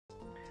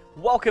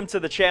Welcome to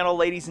the channel,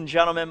 ladies and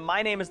gentlemen.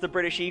 My name is the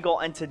British Eagle,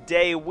 and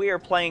today we are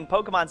playing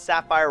Pokemon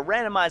Sapphire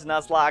Randomized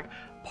Nuzlocke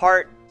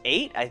Part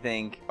 8, I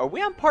think. Are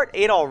we on Part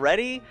 8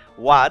 already?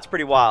 Wow, that's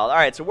pretty wild.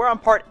 Alright, so we're on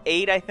Part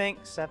 8, I think.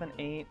 7,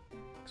 8,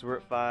 because we're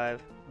at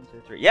 5. 1,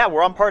 2, 3. Yeah,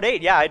 we're on Part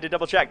 8. Yeah, I had to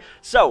double check.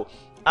 So,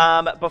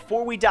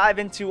 before we dive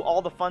into all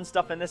the fun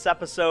stuff in this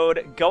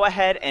episode, go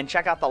ahead and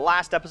check out the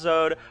last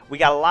episode. We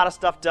got a lot of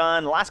stuff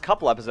done. The last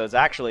couple episodes,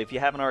 actually, if you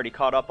haven't already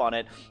caught up on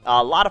it.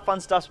 A lot of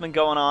fun stuff's been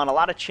going on. A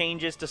lot of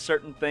changes to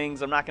certain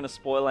things. I'm not going to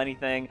spoil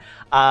anything.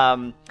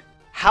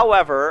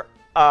 However,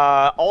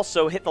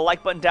 also hit the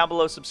like button down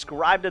below,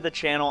 subscribe to the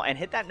channel, and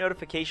hit that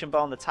notification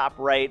bell on the top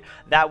right.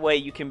 That way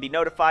you can be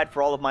notified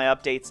for all of my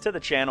updates to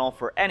the channel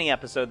for any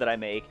episode that I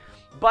make.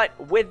 But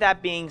with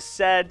that being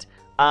said,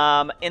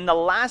 in the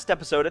last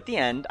episode at the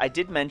end, I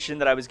did mention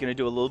that I was going to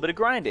do a little bit of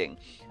grinding.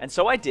 And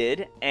so I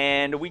did,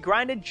 and we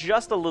grinded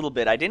just a little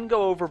bit. I didn't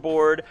go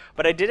overboard,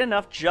 but I did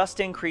enough just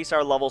to increase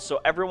our level, so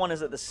everyone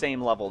is at the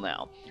same level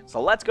now.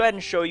 So let's go ahead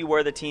and show you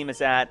where the team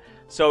is at.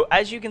 So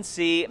as you can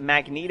see,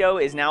 Magneto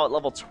is now at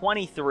level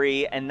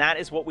 23, and that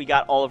is what we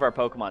got all of our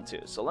Pokemon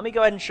to. So let me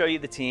go ahead and show you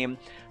the team.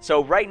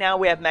 So right now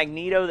we have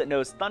Magneto that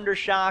knows Thunder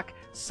Shock,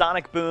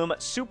 Sonic Boom,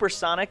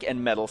 Supersonic,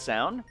 and Metal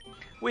Sound.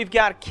 We've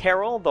got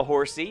Carol, the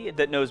horsey,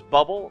 that knows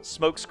Bubble,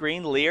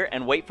 Smokescreen, Leer,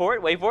 and wait for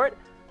it,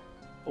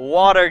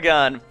 Water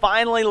Gun.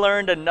 Finally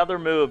learned another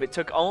move. It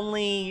took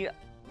only,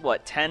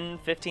 what, 10,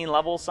 15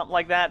 levels, something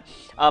like that.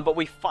 But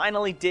we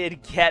finally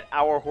did get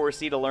our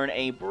horsey to learn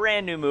a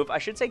brand new move. I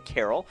should say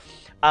Carol.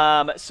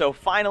 So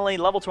finally,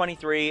 level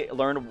 23,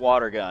 learned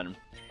Water Gun.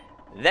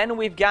 Then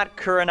we've got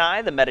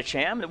Kurenai, the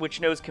Medicham, which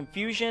knows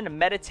Confusion,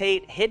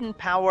 Meditate, Hidden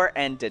Power,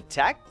 and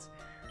Detect.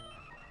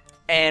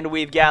 And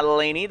we've got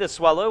Lainey, the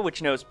Swallow,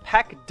 which knows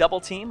Peck, Double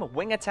Team,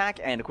 Wing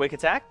Attack, and Quick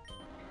Attack.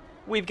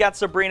 We've got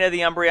Sabrina, the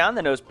Umbreon,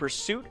 that knows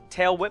Pursuit,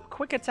 Tail Whip,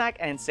 Quick Attack,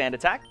 and Sand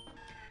Attack.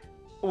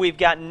 We've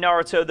got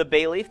Naruto, the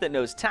Bayleaf, that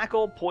knows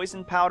Tackle,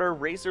 Poison Powder,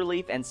 Razor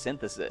Leaf, and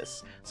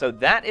Synthesis. So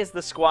that is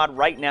the squad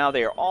right now.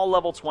 They are all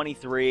level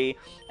 23.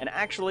 And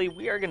actually,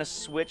 we are going to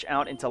switch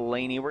out into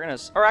Lainey. We're going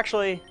to... Or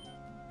actually...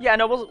 Yeah,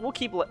 no, we'll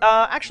keep...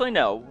 actually,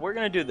 no. We're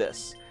going to do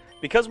this.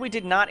 Because we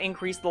did not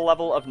increase the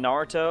level of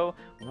Naruto,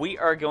 we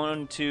are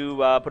going to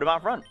put him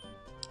out front.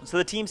 So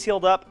the team's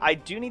healed up. I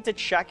do need to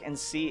check and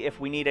see if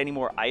we need any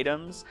more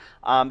items.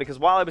 Because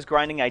while I was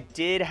grinding, I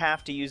did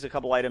have to use a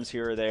couple items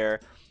here or there.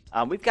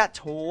 We've got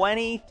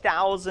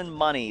 20,000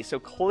 money. So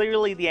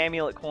clearly the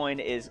amulet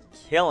coin is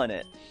killing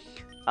it.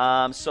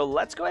 So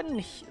let's go ahead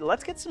and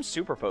let's get some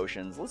super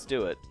potions. Let's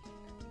do it.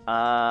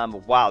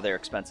 Wow, they're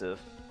expensive.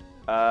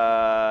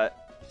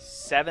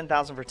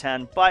 7,000 for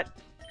 10, but...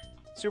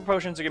 Super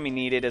potions are going to be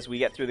needed as we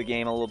get through the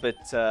game a little bit,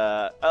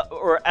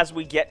 or as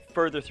we get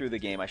further through the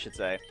game, I should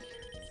say.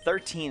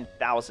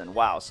 13,000,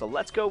 wow. So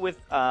let's go with,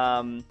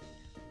 can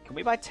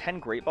we buy 10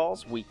 Great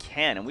Balls? We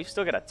can, and we've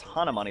still got a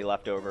ton of money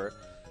left over.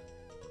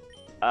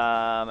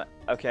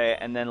 Okay,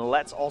 and then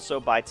let's also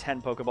buy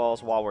 10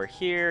 Pokeballs while we're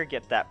here.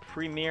 Get that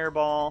Premier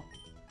Ball.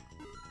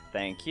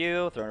 Thank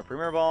you. Throw in a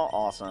Premier Ball.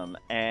 Awesome.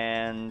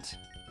 And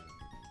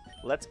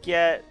let's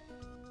get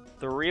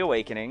 3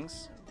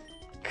 Awakenings.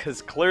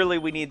 Because clearly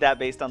we need that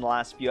based on the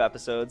last few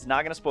episodes.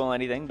 Not going to spoil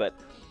anything, but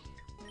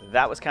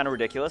that was kind of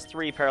ridiculous.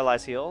 3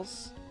 Paralyzed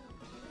Heals.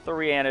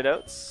 3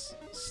 Antidotes.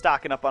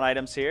 Stocking up on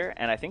items here,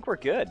 and I think we're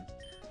good.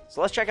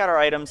 So let's check out our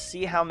items,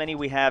 see how many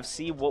we have,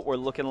 see what we're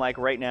looking like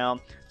right now.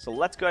 So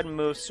let's go ahead and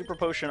move Super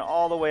Potion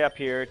all the way up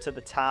here to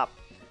the top.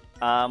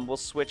 We'll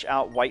switch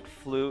out White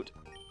Flute,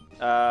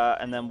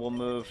 and then we'll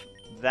move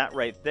that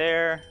right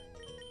there.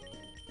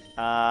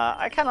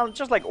 I kind of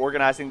just like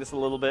organizing this a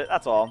little bit,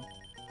 that's all.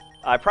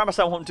 I promise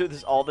I won't do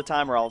this all the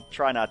time, or I'll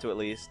try not to at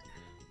least.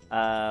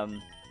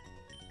 And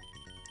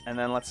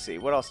then let's see,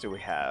 what else do we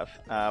have?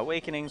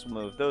 Awakenings,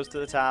 we'll move those to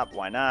the top.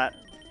 Why not?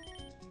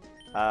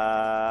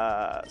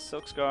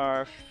 Silk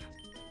Scarf.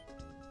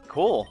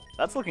 Cool.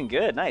 That's looking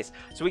good. Nice.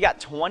 So we got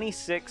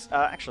 26.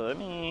 Actually, let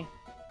me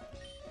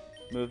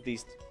move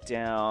these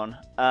down.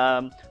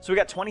 So we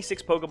got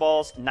 26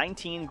 Pokeballs,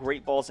 19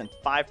 Great Balls, and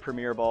 5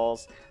 Premier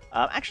Balls.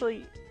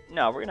 Actually,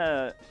 no, we're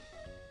gonna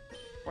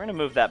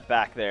move that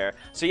back there.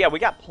 So yeah, we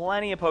got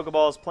plenty of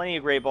Pokeballs, plenty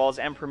of Great Balls,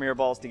 and Premier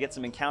Balls to get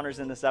some encounters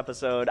in this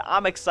episode.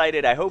 I'm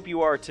excited. I hope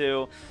you are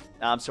too.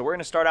 So we're going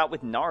to start out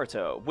with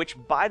Naruto, which,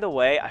 by the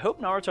way, I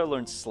hope Naruto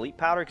learns Sleep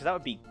Powder, because that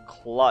would be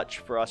clutch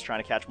for us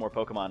trying to catch more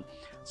Pokemon.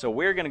 So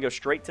we're going to go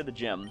straight to the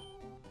gym.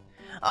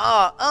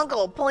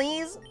 Uncle,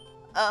 please.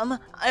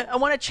 I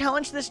want to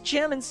challenge this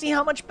gym and see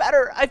how much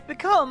better I've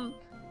become.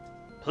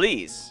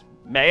 Please.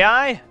 May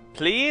I?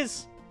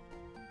 Please?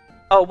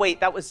 Oh, wait,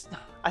 that was...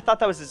 I thought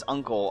that was his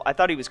uncle. I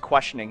thought he was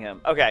questioning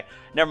him. Okay,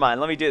 never mind.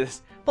 Let me do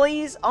this.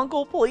 Please,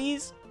 Uncle,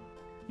 please.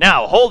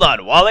 Now, hold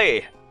on,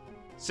 Wally.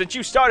 Since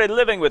you started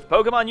living with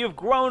Pokemon, you've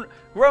grown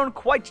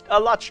quite a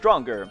lot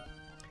stronger.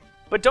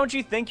 But don't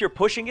you think you're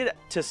pushing it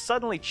to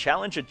suddenly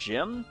challenge a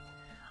gym?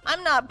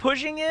 I'm not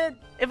pushing it.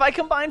 If I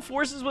combine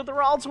forces with the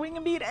Ralts, we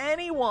can beat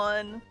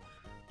anyone.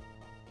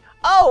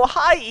 Oh,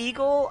 hi,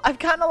 Eagle. I've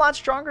gotten a lot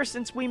stronger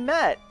since we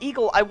met.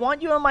 Eagle, I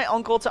want you and my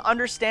uncle to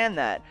understand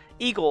that.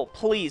 Eagle,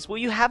 please, will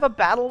you have a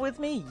battle with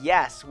me?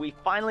 Yes, we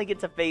finally get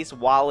to face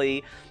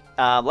Wally.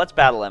 Let's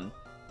battle him.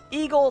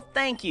 Eagle,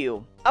 thank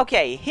you.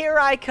 Okay, here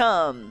I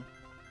come.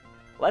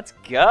 Let's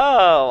go.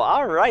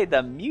 All right,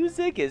 the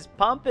music is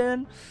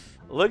pumping.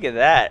 Look at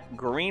that.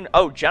 Green.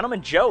 Oh,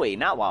 Gentleman Joey,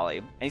 not Wally.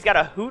 And he's got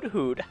a hoot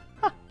hoot.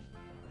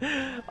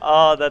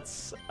 Oh,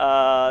 that's...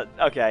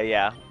 okay,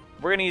 yeah.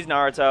 We're going to use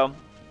Naruto.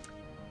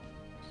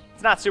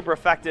 It's not super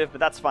effective, but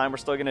that's fine. We're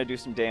still going to do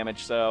some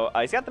damage. So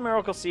he's got the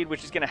Miracle Seed,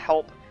 which is going to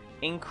help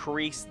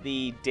increase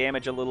the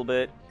damage a little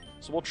bit.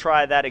 So we'll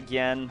try that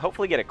again.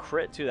 Hopefully get a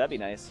crit, too. That'd be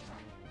nice.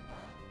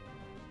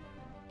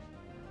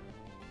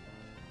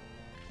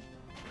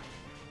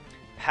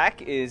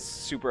 Peck is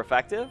super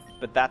effective,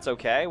 but that's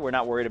okay. We're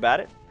not worried about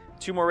it.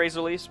 2 more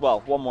Razor Leafs.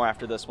 Well, 1 more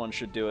after this one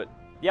should do it.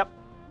 Yep.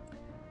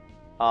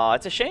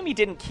 It's a shame he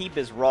didn't keep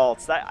his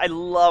Ralts. I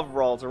love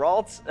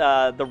Ralts.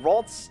 The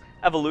Ralts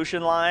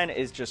evolution line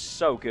is just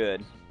so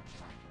good.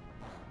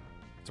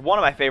 It's one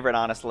of my favorite,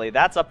 honestly.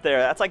 That's up there.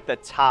 That's like the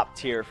top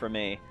tier for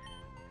me.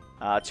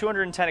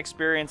 210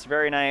 experience,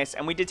 very nice.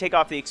 And we did take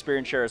off the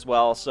experience share as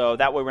well, so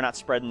that way we're not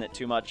spreading it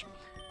too much.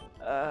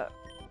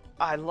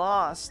 I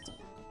lost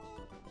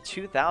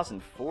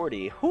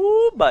 2,040.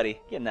 Whoo, buddy.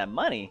 Getting that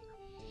money.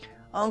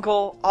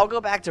 Uncle, I'll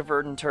go back to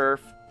Verdant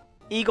Turf.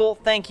 Eagle,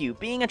 thank you.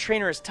 Being a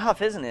trainer is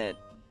tough, isn't it?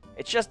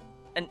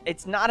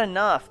 It's not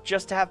enough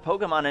just to have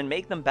Pokemon and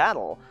make them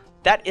battle.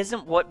 That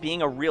isn't what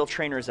being a real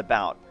trainer is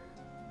about.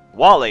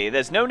 Wally,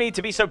 there's no need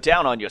to be so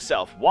down on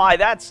yourself. Why,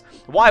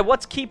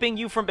 what's keeping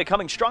you from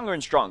becoming stronger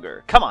and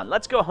stronger? Come on,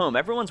 let's go home.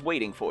 Everyone's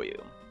waiting for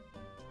you.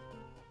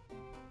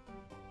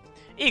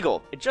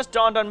 Eagle, it just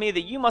dawned on me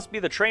that you must be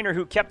the trainer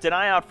who kept an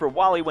eye out for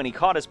Wally when he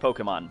caught his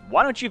Pokemon.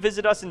 Why don't you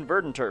visit us in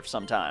Verdant Turf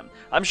sometime?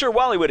 I'm sure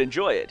Wally would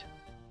enjoy it.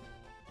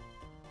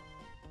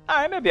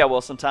 Alright, maybe I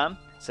will sometime.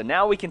 So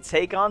now we can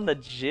take on the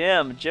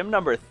gym. Gym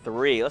number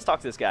 3. Let's talk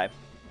to this guy.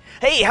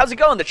 Hey, how's it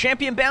going? The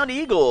champion-bound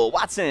Eagle.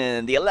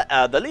 Watson, the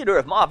leader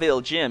of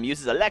Mauville Gym,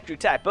 uses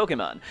electric-type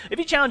Pokemon. If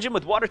you challenge him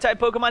with water-type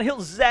Pokemon,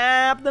 he'll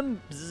zap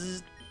them.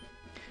 Bzzz.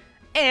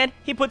 And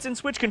he puts in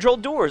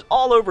switch-controlled doors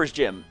all over his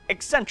gym.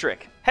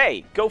 Eccentric.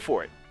 Hey, go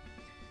for it.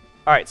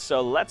 Alright,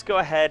 so let's go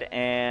ahead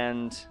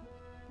and...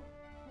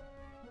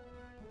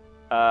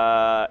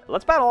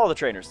 let's battle all the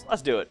trainers.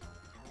 Let's do it.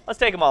 Let's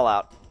take them all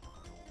out.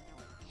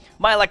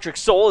 My electric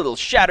soul, it'll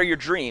shatter your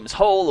dreams.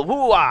 Whole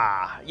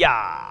woo-ah!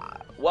 Yeah!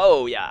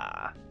 Whoa,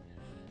 yeah!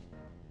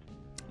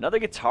 Another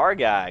guitar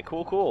guy.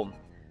 Cool, cool.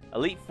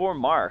 Elite Four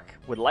Mark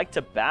would like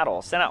to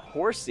battle. Send out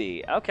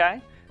Horsey.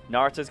 Okay.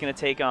 Naruto's going to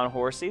take on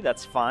Horsey.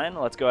 That's fine.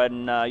 Let's go ahead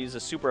and use a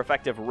super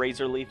effective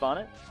Razor Leaf on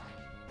it.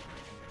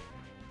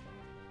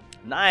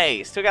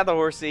 Nice. Took out the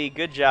Horsey.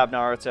 Good job,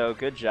 Naruto.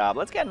 Good job.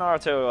 Let's get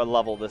Naruto a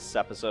level this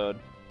episode.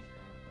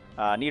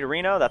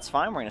 Nidorino. That's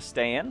fine. We're going to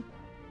stay in.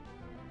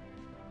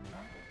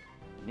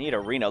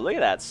 Nidorino. Look at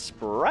that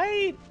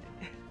sprite.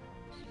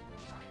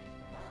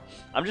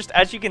 I'm just,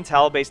 as you can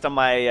tell based on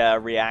my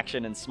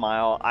reaction and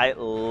smile, I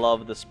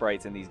love the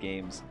sprites in these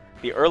games.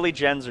 The early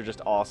gens are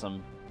just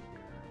awesome.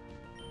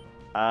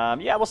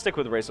 Yeah, we'll stick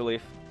with Razor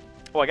Leaf.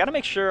 Oh, I gotta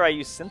make sure I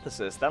use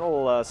Synthesis.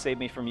 That'll save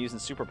me from using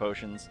Super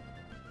Potions.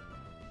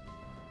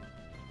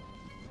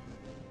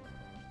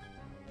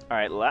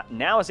 Alright,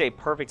 now is a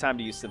perfect time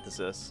to use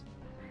Synthesis.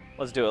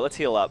 Let's do it. Let's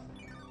heal up.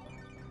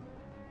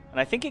 And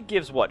I think it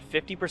gives, what,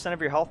 50%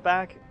 of your health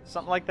back?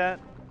 Something like that?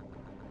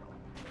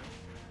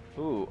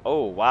 Ooh,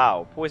 oh,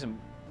 wow. Poison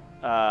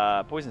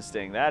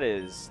Sting. That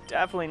is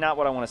definitely not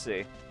what I want to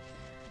see.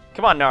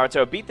 Come on,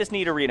 Naruto. Beat this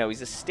Nidorino.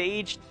 He's a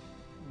stage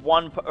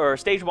 1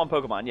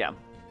 Pokemon, yeah.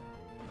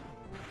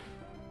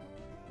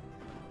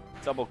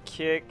 Double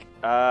kick.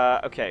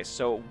 Okay,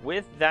 so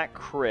with that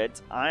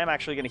crit, I am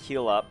actually going to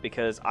heal up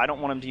because I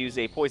don't want him to use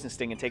a Poison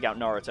Sting and take out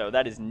Naruto.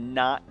 That is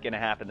not going to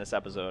happen this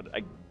episode.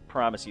 I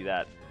promise you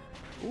that.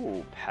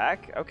 Ooh,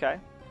 Peck. Okay.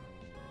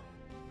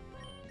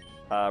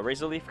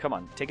 Razor Leaf, come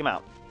on. Take him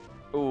out.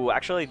 Ooh,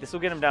 actually, this will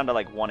get him down to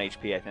like 1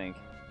 HP, I think.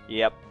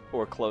 Yep,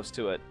 or close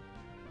to it.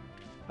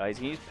 He's going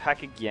to use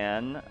Peck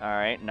again.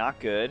 Alright, not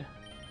good.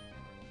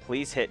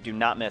 Please hit. Do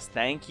not miss.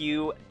 Thank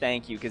you.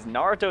 Thank you. Because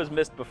Naruto has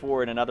missed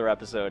before in another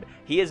episode.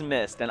 He has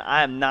missed, and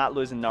I am not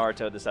losing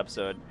Naruto this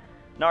episode.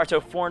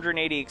 Naruto,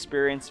 480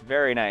 experience.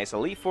 Very nice.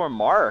 Elite Four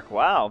Mark.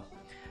 Wow.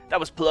 That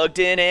was plugged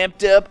in,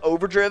 amped up,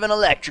 overdriven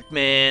electric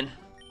man.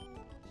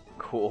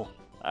 Cool.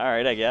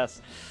 Alright, I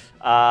guess.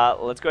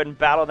 Let's go ahead and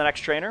battle the next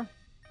trainer.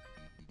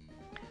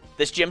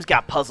 This gym's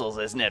got puzzles,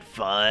 isn't it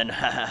fun?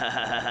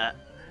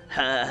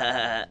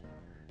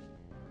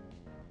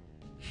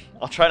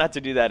 I'll try not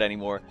to do that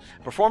anymore.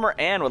 Performer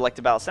Ann would like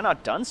to battle. Send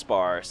out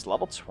Dunsparce.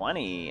 Level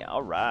 20.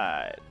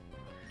 Alright.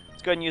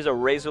 Let's go ahead and use a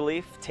Razor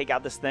Leaf. Take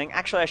out this thing.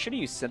 Actually, I should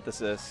have used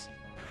Synthesis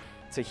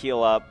to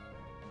heal up.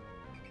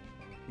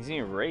 He's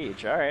in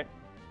Rage. Alright.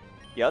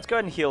 Yeah, let's go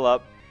ahead and heal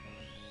up.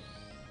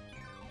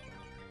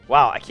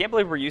 Wow, I can't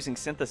believe we're using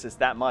Synthesis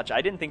that much.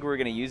 I didn't think we were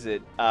going to use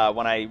it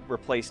when I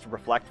replaced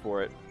Reflect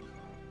for it.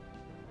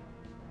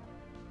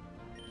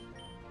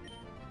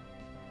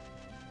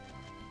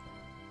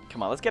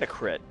 Come on, let's get a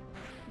crit.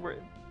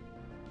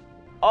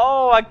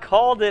 Oh, I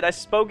called it. I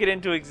spoke it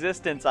into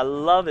existence. I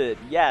love it.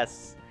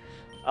 Yes.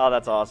 Oh,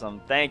 that's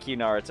awesome. Thank you,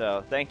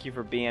 Naruto. Thank you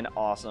for being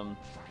awesome.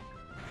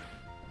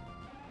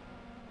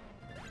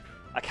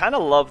 I kind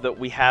of love that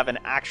we have an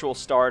actual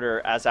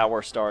starter as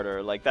our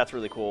starter. Like, that's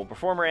really cool.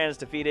 Performer Ann is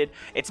defeated.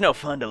 It's no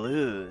fun to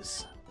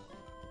lose.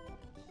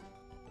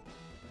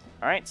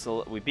 Alright,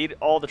 so we beat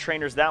all the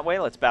trainers that way.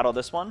 Let's battle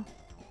this one.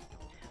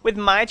 With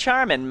my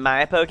charm and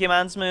my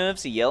Pokemon's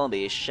moves, you'll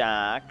be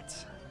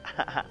shocked.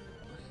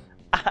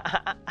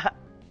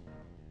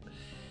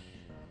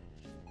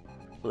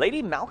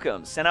 Lady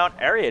Malcolm sent out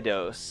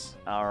Ariados.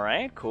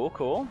 Alright, cool,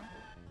 cool.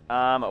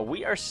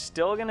 We are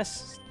still going to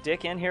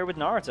stick in here with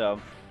Naruto.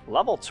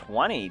 Level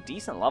 20,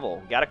 decent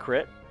level. Got a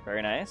crit,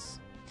 very nice.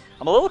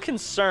 I'm a little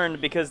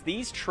concerned because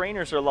these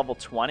trainers are level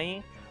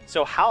 20.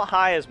 So how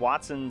high is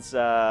Watson's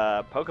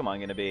Pokemon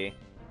going to be?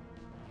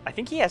 I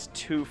think he has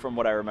 2 from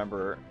what I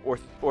remember.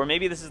 Or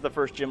maybe this is the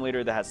first gym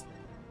leader that has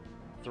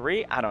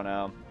 3? I don't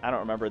know. I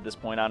don't remember at this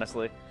point,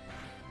 honestly.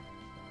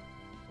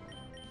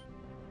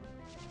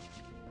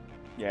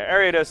 Yeah,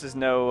 Ariados is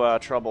no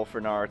trouble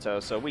for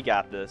Naruto, so we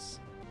got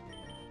this.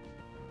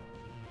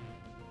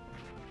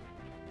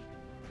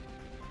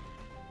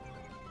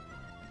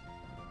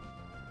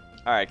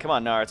 Alright, come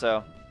on,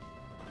 Naruto.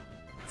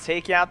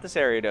 Take out this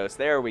Ariados.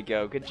 There we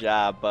go. Good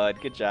job,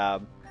 bud. Good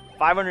job.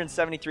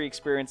 573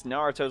 experience.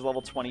 Naruto's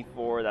level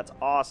 24. That's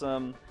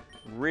awesome.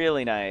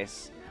 Really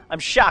nice. I'm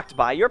shocked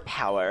by your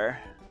power.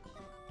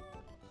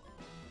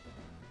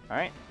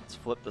 Alright, let's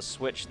flip the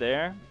switch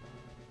there.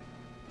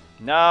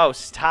 No,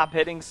 stop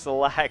hitting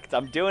select.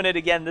 I'm doing it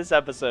again this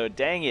episode.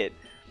 Dang it.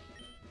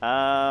 What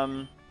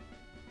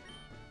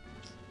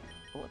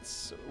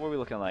are we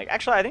looking like?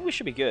 Actually, I think we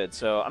should be good.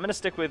 So I'm going to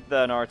stick with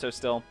Naruto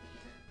still.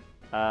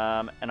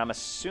 And I'm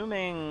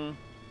assuming...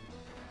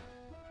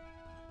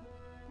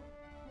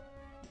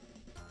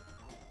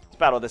 Let's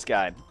battle this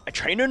guy. I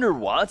train under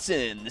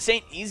Watson. This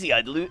ain't easy.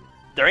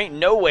 There ain't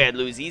no way I'd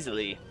lose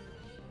easily.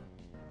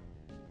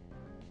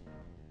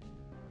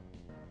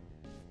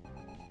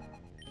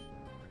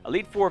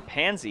 Elite Four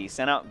Pansy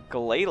sent out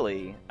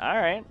Glalie.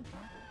 Alright.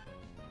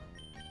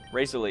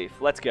 Razor Leaf.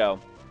 Let's go.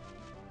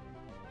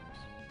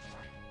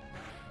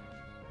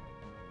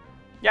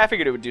 Yeah, I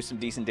figured it would do some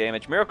decent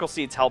damage. Miracle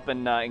Seed's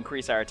helping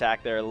increase our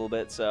attack there a little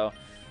bit, so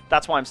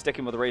that's why I'm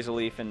sticking with Razor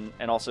Leaf and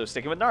also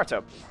sticking with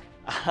Naruto.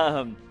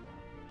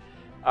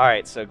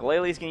 Alright, so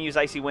Glalie's going to use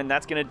Icy Wind.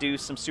 That's going to do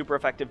some super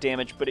effective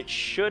damage, but it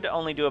should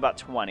only do about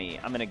 20,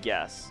 I'm going to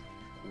guess.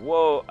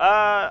 Whoa,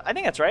 I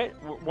think that's right.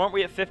 Weren't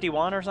we at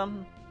 51 or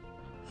something?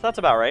 So that's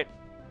about right.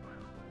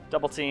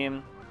 Double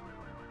team.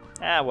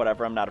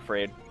 Whatever, I'm not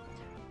afraid.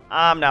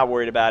 I'm not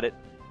worried about it.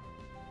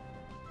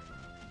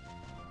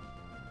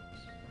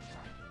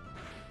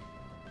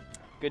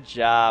 Good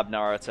job,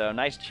 Naruto.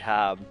 Nice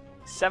job.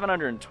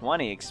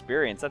 720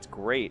 experience. That's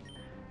great.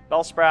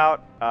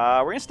 Bellsprout.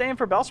 We're going to stay in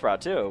for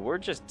Bellsprout, too. We're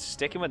just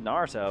sticking with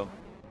Naruto.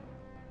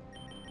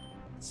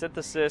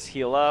 Synthesis,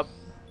 heal up.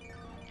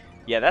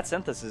 Yeah, that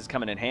Synthesis is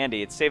coming in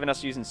handy. It's saving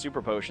us using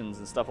super potions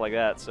and stuff like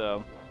that,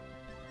 so...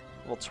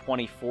 Level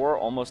 24,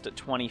 almost at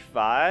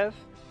 25.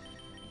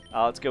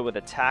 Let's go with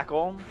a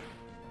Tackle.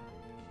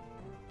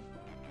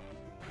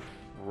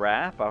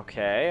 Wrap,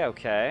 okay,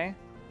 okay.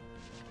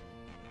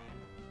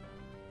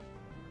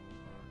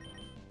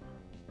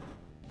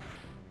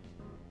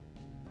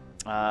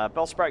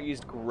 Bellsprout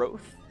used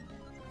Growth.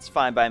 It's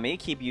fine by me.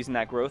 Keep using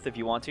that Growth if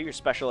you want to. Your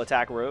special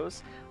attack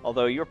rose.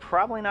 Although you're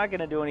probably not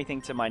going to do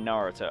anything to my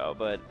Naruto,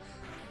 but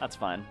that's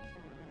fine.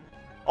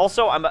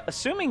 Also, I'm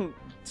assuming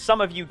some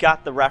of you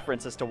got the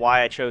reference as to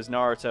why I chose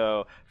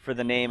Naruto for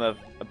the name of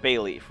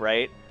Bayleaf,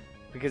 right?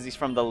 Because he's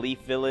from the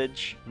Leaf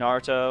Village,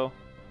 Naruto.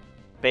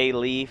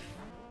 Bayleaf.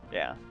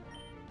 Yeah.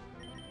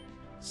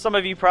 Some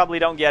of you probably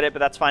don't get it, but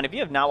that's fine. If you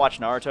have not watched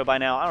Naruto by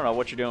now, I don't know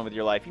what you're doing with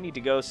your life. You need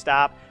to go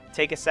stop,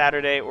 take a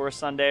Saturday or a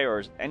Sunday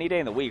or any day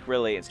in the week,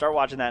 really, and start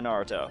watching that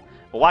Naruto.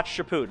 But watch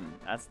Shippuden.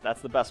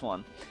 That's the best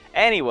one.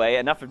 Anyway,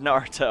 enough of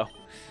Naruto.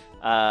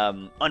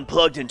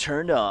 Unplugged and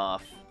turned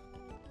off.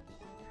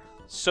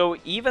 So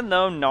even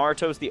though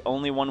Naruto's the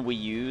only one we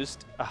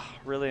used...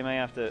 really, I may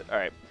have to...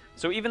 Alright.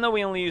 So even though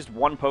we only used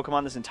one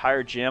Pokemon this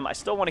entire gym, I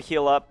still want to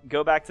heal up,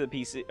 go back to the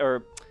PC...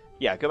 Or,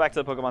 yeah, go back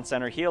to the Pokemon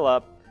Center, heal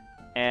up,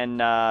 and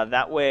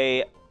that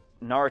way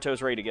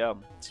Naruto's ready to go.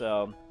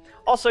 So...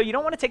 Also, you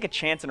don't want to take a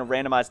chance in a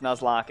randomized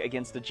Nuzlocke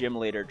against a gym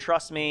leader.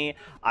 Trust me,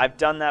 I've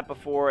done that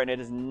before, and it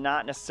has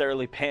not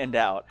necessarily panned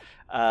out.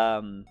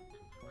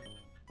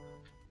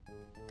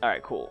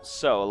 Alright, cool.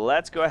 So,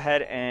 let's go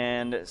ahead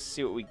and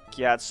see what we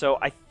got. So,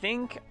 I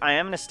think I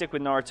am going to stick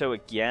with Naruto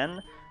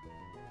again.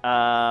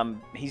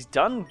 He's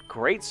done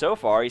great so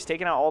far. He's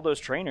taken out all those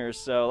trainers,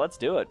 so let's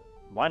do it.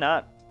 Why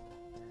not?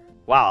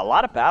 Wow, a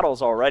lot of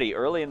battles already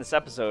early in this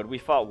episode. We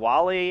fought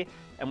Wally,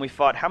 and we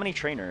fought how many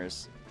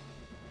trainers?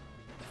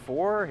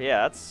 4?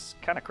 Yeah, that's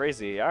kind of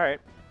crazy. Alright.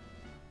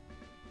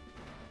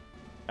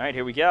 Alright,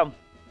 here we go.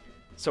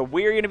 So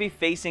we're going to be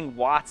facing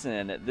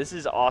Watson. This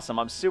is awesome.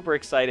 I'm super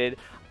excited.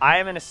 I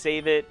am going to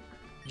save it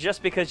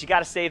just because you got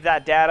to save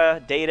that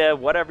data,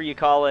 whatever you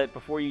call it,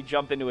 before you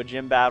jump into a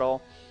gym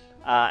battle.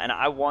 And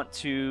I want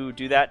to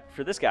do that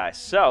for this guy.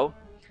 So,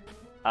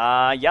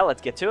 yeah,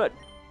 let's get to it.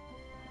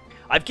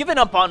 I've given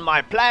up on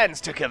my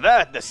plans to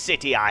convert the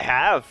city I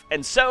have,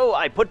 and so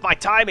I put my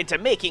time into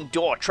making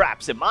door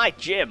traps in my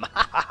gym.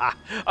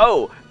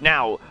 Oh,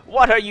 now,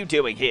 what are you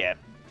doing here?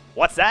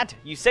 What's that?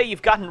 You say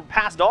you've gotten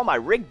past all my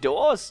rigged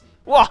doors?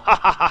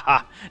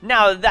 Wahahaha!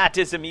 Now that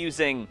is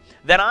amusing.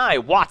 Then I,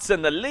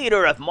 Watson, the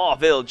leader of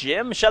Marville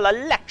Gym, shall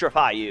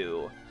electrify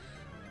you.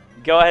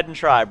 Go ahead and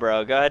try,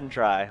 bro. Go ahead and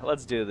try.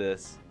 Let's do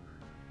this.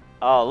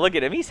 Oh, look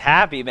at him. He's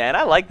happy, man.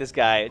 I like this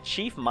guy.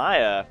 Chief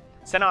Maya.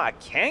 Sent out a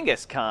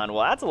Kangaskhan.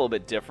 Well, that's a little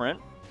bit different.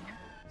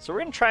 So we're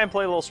going to try and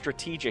play a little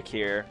strategic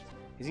here.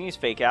 He's going to use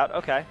Fake Out.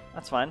 Okay,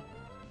 that's fine.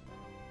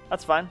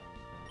 That's fine.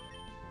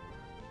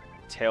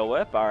 Tail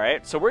Whip. All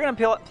right. So we're going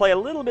to play a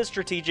little bit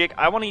strategic.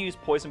 I want to use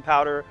Poison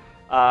Powder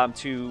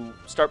to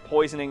start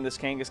poisoning this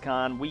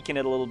Kangaskhan, weaken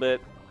it a little bit,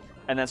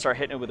 and then start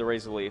hitting it with a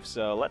Razor Leaf.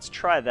 So let's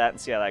try that and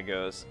see how that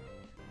goes.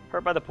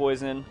 Hurt by the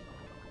poison.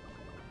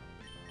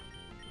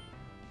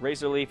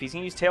 Razor Leaf. He's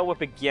going to use Tail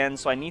Whip again,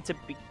 so I need to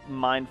be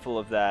mindful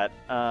of that.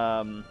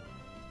 Although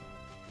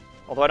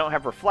I don't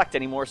have Reflect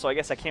anymore, so I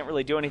guess I can't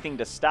really do anything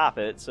to stop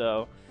it.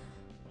 So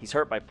he's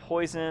hurt by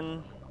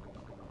poison.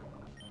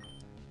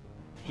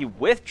 He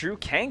withdrew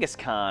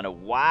Kangaskhan.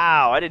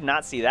 Wow, I did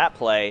not see that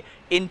play.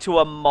 Into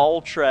a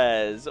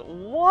Moltres.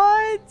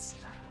 What?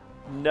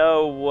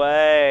 No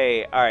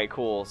way. All right,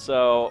 cool.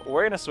 So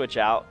we're going to switch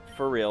out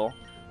for real,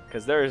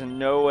 because there is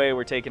no way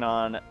we're taking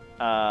on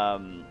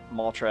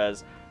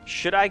Moltres.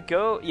 Should I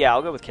go? Yeah,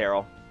 I'll go with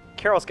Carol.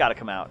 Carol's got to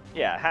come out.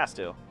 Yeah, it has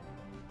to.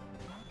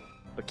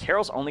 But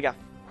Carol's only got...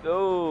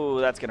 Oh,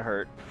 that's going to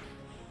hurt.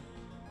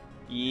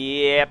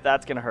 Yep,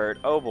 that's going to hurt.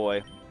 Oh,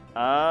 boy.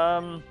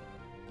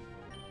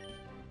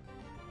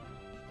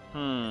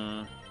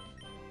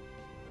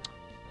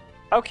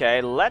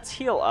 Okay, let's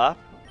heal up.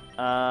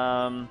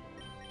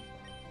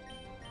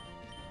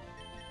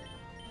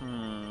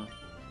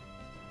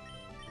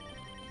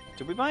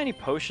 Did we buy any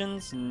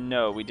potions?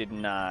 No, we did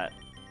not.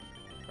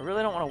 I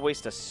really don't want to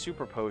waste a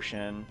super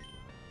potion.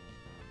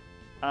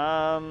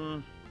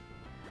 I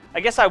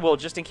guess I will,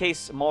 just in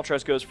case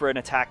Moltres goes for an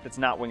attack that's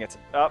not wing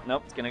attack. Oh,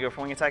 nope, it's going to go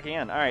for wing attack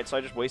again. Alright, so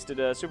I just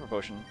wasted a super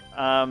potion.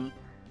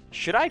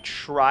 Should I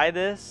try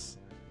this?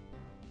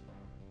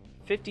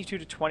 52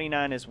 to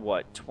 29 is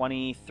what?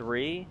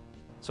 23?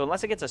 So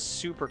unless it gets a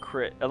super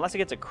crit, unless it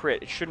gets a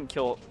crit, it shouldn't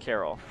kill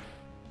Carol.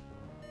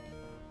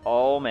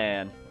 Oh,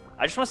 man.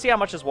 I just want to see how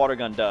much this water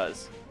gun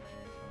does.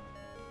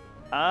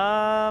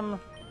 I'm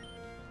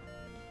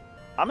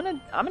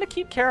gonna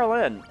keep Carol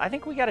in. I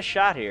think we got a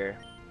shot here.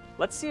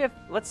 Let's see if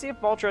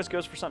Moltres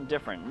goes for something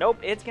different. Nope,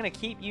 it's gonna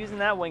keep using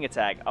that wing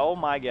attack. Oh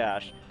my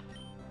gosh.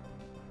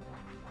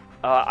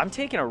 I'm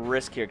taking a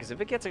risk here because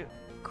if it gets a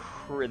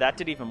crit, that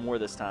did even more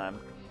this time.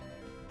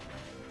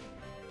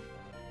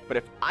 But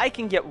if I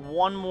can get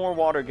one more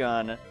water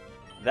gun,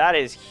 that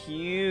is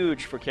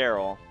huge for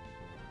Carol.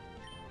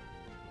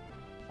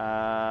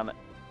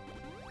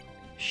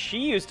 She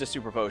used a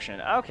super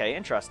potion. Okay,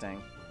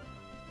 interesting.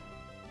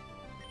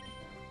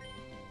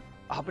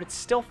 Oh, but it's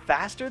still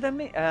faster than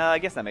me? I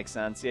guess that makes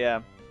sense,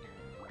 yeah.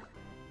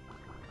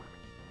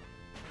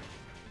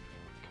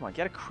 Come on,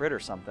 get a crit or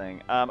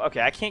something.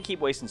 Okay, I can't keep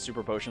wasting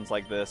super potions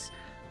like this.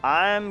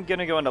 I'm going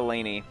to go into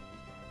Laney.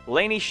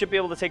 Laney should be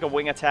able to take a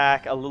wing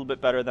attack a little bit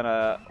better than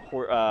a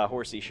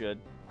Horsey should.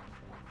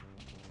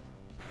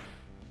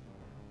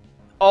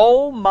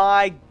 Oh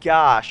my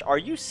gosh, are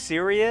you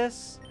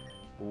serious?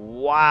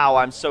 Wow,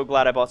 I'm so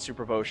glad I bought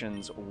super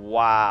potions.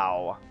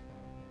 Wow.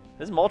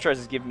 This Moltres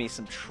is giving me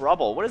some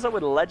trouble. What is up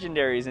with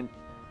legendaries? And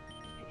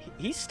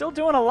he's still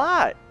doing a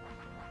lot.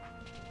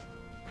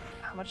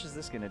 How much is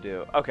this going to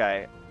do?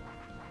 Okay.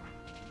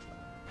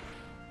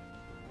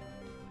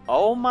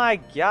 Oh my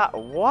god.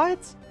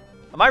 What?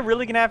 Am I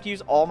really going to have to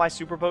use all my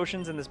super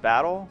potions in this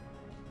battle?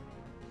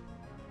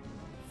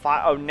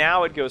 Oh,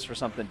 now it goes for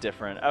something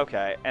different.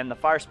 Okay. And the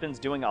fire spin's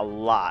doing a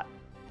lot.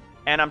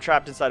 And I'm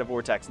trapped inside a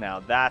vortex now.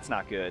 That's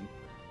not good.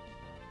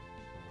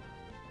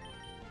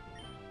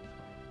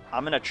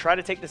 I'm going to try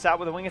to take this out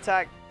with a wing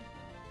attack.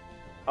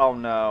 Oh,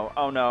 no.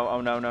 Oh, no.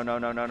 Oh, no, no, no,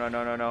 no, no, no,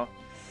 no, no, no.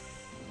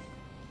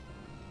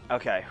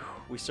 Okay.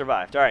 We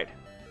survived. All right.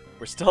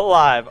 We're still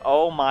alive.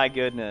 Oh, my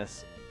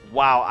goodness.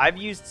 Wow. I've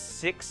used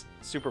 6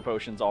 super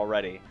potions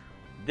already.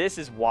 This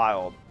is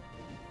wild.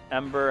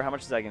 Ember, how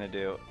much is that going to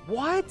do?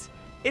 What?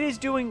 It is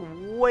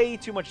doing way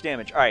too much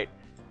damage. All right.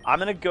 I'm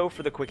going to go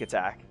for the quick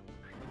attack.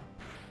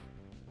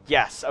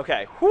 Yes.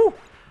 Okay. Whew.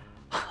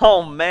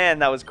 Oh, man,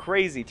 that was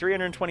crazy.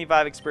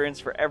 325 experience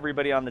for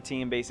everybody on the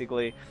team,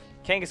 basically.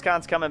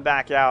 Kangaskhan's coming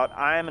back out.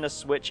 I'm going to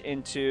switch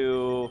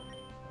into...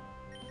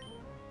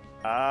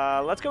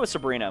 let's go with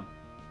Sabrina.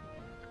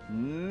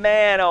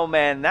 Man, oh,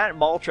 man, that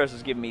Moltres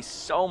was giving me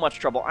so much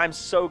trouble. I'm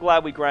so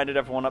glad we grinded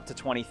everyone up to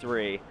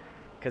 23,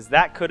 because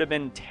that could have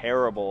been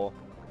terrible.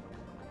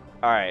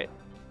 All right.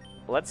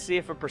 Let's see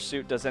if a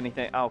Pursuit does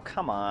anything. Oh,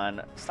 come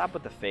on. Stop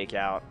with the fake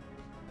out.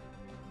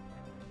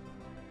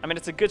 I mean,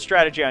 it's a good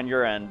strategy on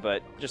your end,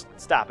 but just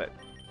stop it.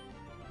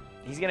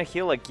 He's going to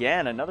heal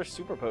again. Another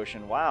super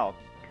potion. Wow.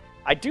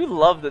 I do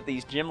love that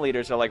these gym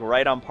leaders are, like,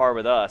 right on par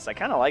with us. I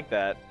kind of like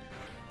that.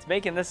 It's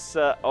making this...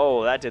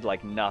 oh, that did,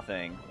 like,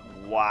 nothing.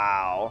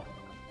 Wow.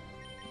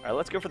 All right,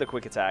 let's go for the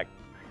quick attack.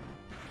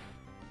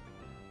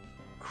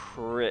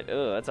 Crit.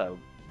 Ugh, that's a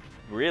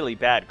really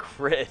bad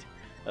crit.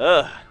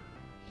 Ugh.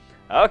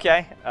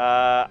 Okay.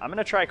 I'm going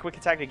to try quick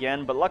attack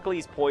again, but luckily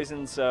he's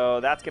poisoned, so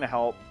that's going to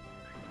help.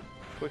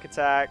 Quick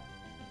attack.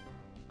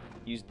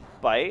 Use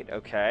bite.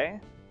 Okay.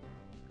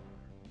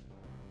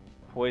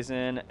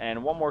 Poison,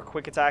 and one more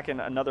quick attack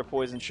and another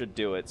poison should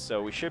do it,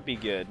 so we should be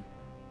good.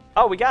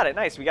 Oh, we got it.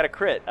 Nice. We got a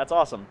crit. That's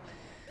awesome.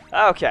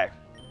 Okay.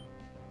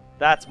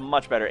 That's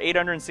much better.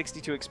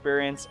 862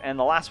 experience, and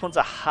the last one's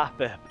a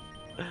Hoppip.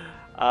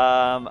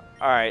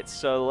 Alright,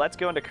 so let's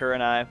go into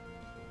Kurenai.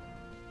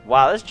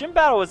 Wow, this gym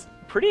battle was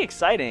pretty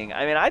exciting.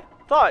 I mean, I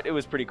thought it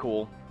was pretty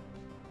cool.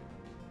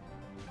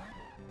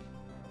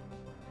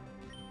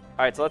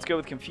 Alright, so let's go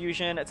with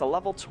Confusion. It's a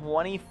level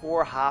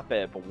 24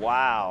 Hoppip.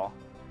 Wow.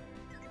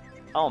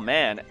 Oh,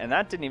 man, and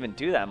that didn't even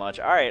do that much.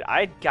 Alright,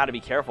 I gotta be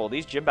careful.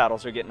 These gym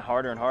battles are getting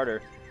harder and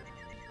harder.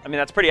 I mean,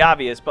 that's pretty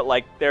obvious, but,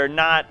 like, they're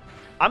not...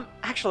 I'm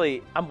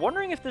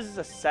wondering if this is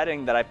a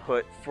setting that I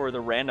put for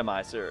the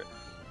randomizer.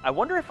 I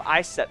wonder if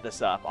I set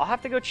this up. I'll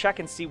have to go check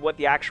and see what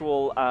the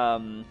actual,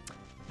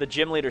 the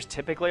gym leaders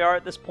typically are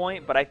at this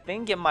point, but I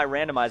think in my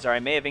randomizer I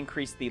may have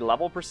increased the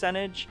level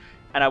percentage,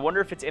 and I wonder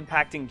if it's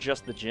impacting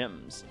just the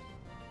gyms.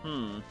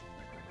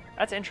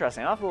 That's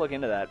interesting. I'll have to look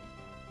into that.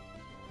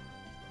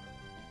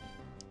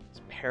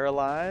 It's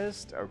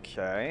paralyzed.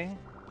 Okay.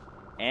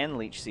 And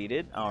leech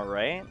seeded. All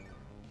right.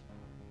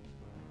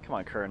 Come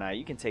on, Kurenai.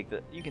 You can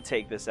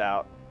take this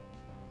out.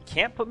 You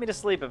can't put me to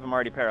sleep if I'm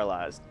already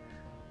paralyzed.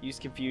 Use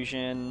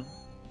Confusion.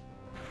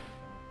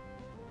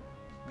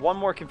 One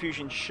more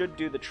Confusion should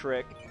do the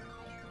trick.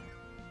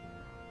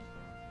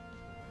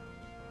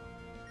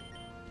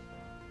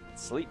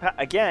 Sleep.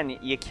 Again,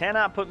 you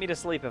cannot put me to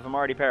sleep if I'm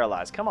already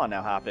paralyzed. Come on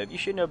now, Hoppip. You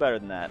should know better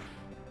than that.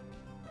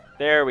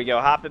 There we go.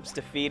 Hoppip's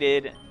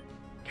defeated.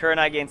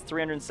 Kurenai gains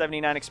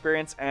 379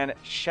 experience, and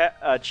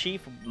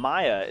Chief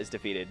Maya is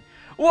defeated.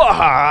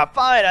 Whoa!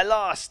 Fine, I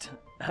lost.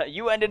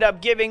 You ended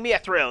up giving me a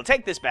thrill.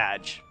 Take this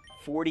badge.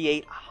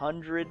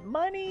 4,800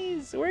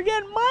 monies. We're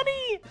getting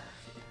money.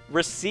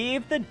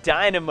 Receive the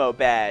Dynamo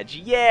badge.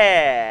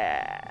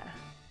 Yeah.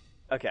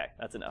 Okay,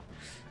 that's enough.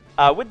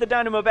 With the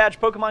Dynamo badge,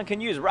 Pokemon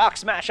can use Rock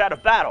Smash out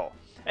of battle,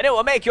 and it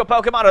will make your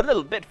Pokemon a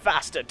little bit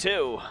faster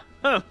too.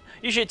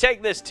 You should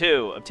take this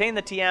too. Obtain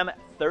the TM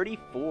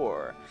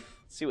 34.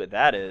 Let's see what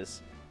that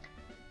is.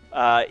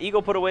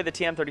 Eagle put away the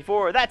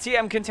TM34. That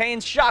TM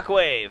contains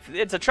Shockwave.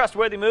 It's a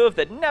trustworthy move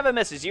that never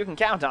misses. You can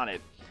count on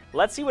it.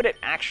 Let's see what it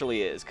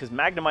actually is, because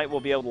Magnemite will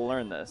be able to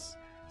learn this.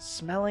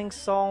 Smelling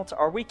Salt?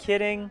 Are we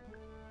kidding?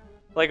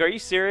 Like, are you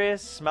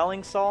serious?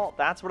 Smelling Salt?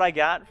 That's what I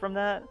got from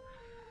that?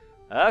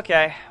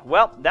 Okay.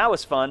 Well, that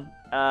was fun.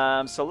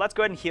 So let's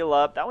go ahead and heal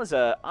up. That was,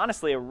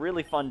 honestly, a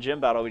really fun gym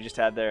battle we just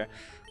had there.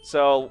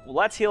 So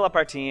let's heal up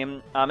our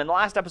team. In the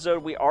last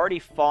episode, we already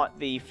fought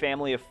the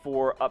family of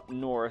 4 up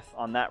north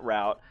on that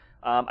route.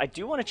 I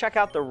do want to check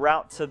out the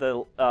route to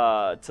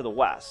the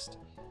west.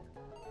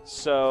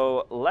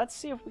 So let's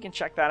see if we can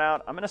check that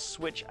out. I'm going to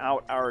switch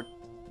out our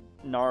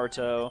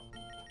Naruto.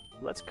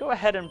 Let's go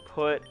ahead and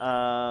put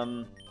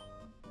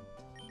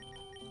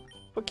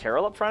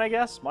Carol up front, I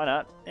guess. Why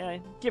not? Yeah,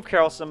 give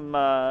Carol some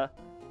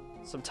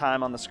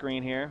time on the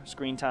screen here.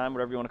 Screen time,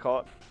 whatever you want to call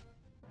it.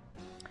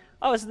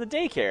 Oh, this is the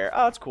daycare.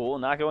 Oh, that's cool.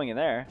 Not going in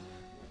there.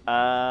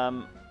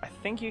 I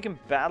think you can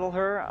battle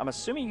her. I'm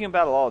assuming you can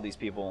battle all of these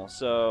people.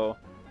 So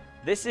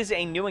this is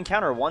a new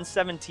encounter,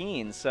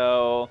 117.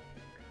 So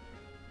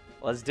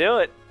let's do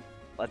it.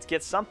 Let's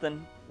get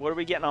something. What are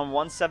we getting on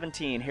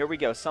 117? Here we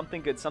go.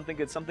 Something good, something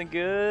good, something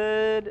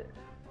good.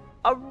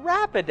 A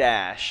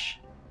Rapidash.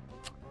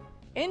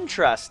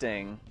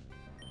 Interesting.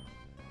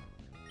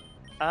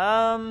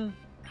 How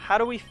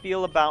do we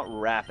feel about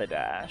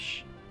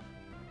Rapidash?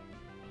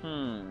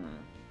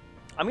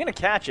 I'm going to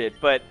catch it,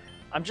 but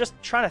I'm just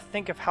trying to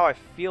think of how I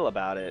feel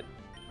about it.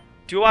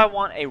 Do I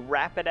want a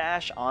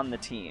Rapidash on the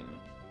team?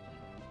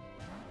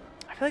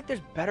 I feel like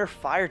there's better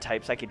fire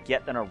types I could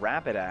get than a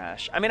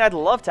Rapidash. I mean, I'd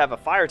love to have a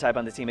fire type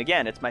on the team.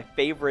 Again, it's my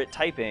favorite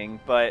typing,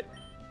 but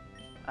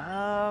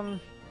I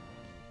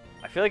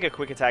feel like a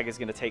quick attack is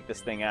going to take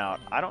this thing out.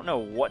 I don't know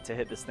what to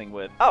hit this thing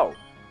with. Oh,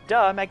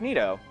 duh,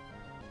 Magneto.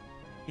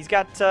 He's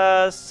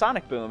got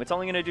Sonic Boom. It's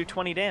only going to do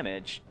 20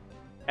 damage.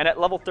 And at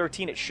level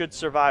 13, it should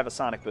survive a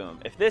Sonic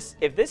Boom. If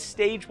this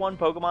Stage 1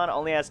 Pokemon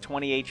only has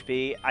 20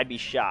 HP, I'd be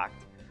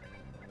shocked.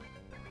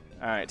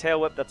 Alright, Tail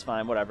Whip, that's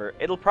fine, whatever.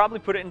 It'll probably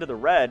put it into the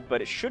red,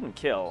 but it shouldn't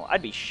kill.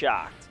 I'd be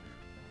shocked.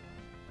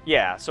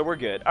 Yeah, so we're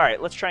good.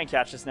 Alright, let's try and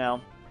catch this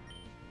now.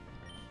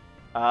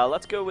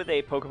 Let's go with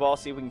a Pokeball,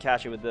 see if we can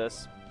catch it with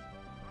this.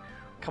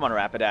 Come on,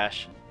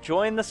 Rapidash.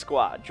 Join the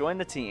squad. Join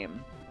the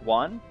team.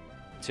 1,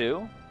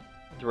 2,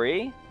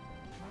 3.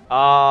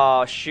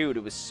 Oh, shoot.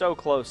 It was so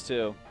close,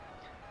 too.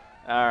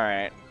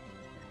 Alright.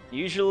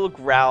 Use your little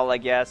growl, I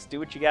guess. Do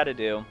what you gotta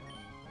do.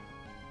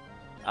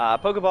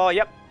 Pokeball,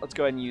 yep. Let's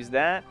go ahead and use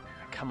that.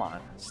 Come on.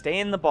 Stay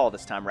in the ball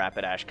this time,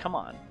 Rapidash. Come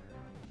on.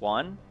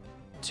 1,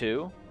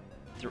 2,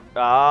 3.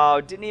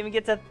 Oh, didn't even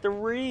get to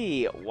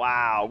 3.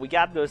 Wow. We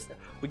got those.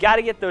 We got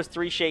to get those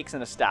 3 shakes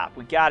and a stop.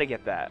 We got to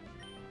get that.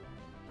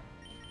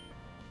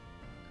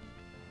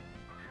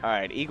 All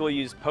right. Eagle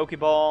used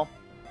Pokeball.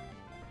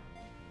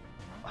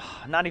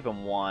 Oh, not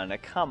even 1.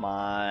 Come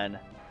on.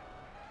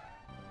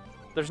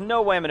 There's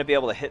no way I'm going to be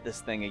able to hit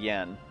this thing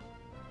again.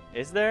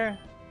 Is there?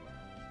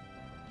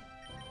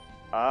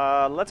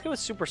 Let's go with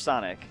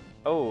Supersonic.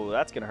 Oh,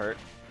 that's going to hurt.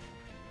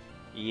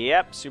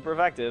 Yep, super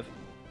effective.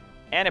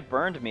 And it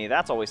burned me.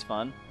 That's always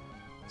fun.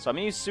 So I'm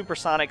going to use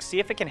Supersonic, see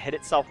if it can hit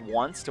itself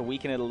once to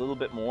weaken it a little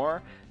bit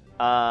more.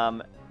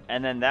 And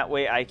then that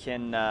way I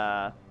can...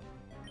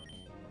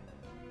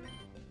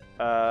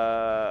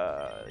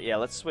 yeah,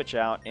 let's switch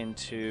out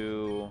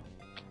into...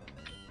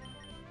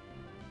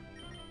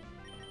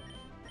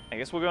 I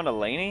guess we'll go into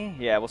Laney?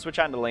 Yeah, we'll switch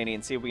out into Laney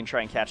and see if we can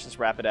try and catch this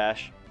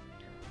Rapidash.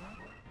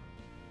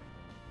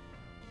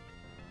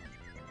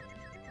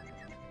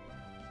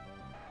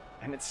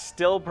 And it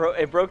still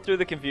broke through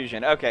the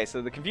confusion. Okay,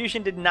 so the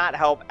confusion did not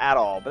help at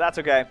all, but that's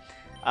okay.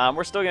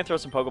 We're still going to throw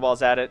some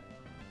Pokeballs at it.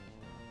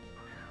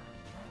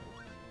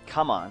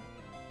 Come on.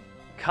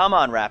 Come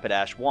on,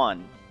 Rapidash.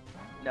 1.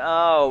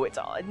 No, it's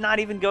not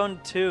even going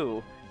to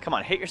 2. Come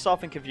on, hit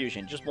yourself in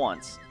confusion just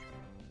once.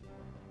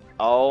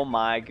 Oh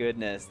my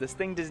goodness. This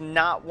thing does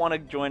not want to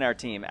join our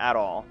team at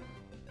all.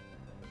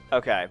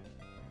 Okay.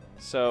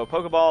 So,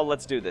 Pokeball,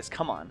 let's do this.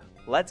 Come on.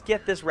 Let's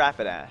get this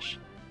Rapidash.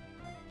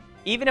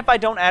 Even if I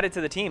don't add it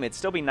to the team, it'd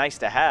still be nice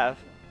to have.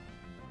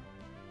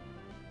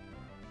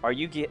 Are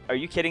you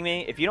kidding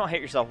me? If you don't hit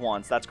yourself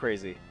once, that's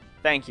crazy.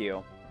 Thank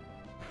you.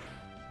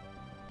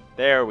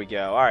 There we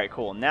go. All right,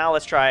 cool. Now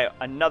let's try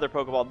another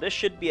Pokeball. This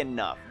should be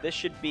enough. This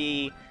should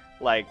be,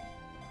 like...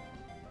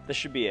 This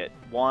should be it.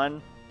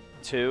 1,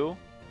 2...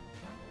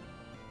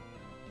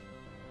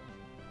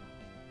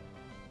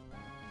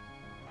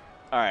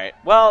 All right.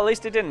 Well, at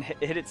least it didn't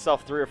hit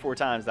itself 3 or 4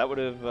 times. That would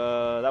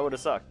have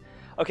sucked.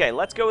 Okay,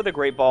 let's go with a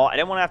Great Ball. I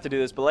didn't want to have to do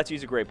this, but let's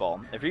use a Great Ball.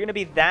 If you're going to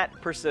be that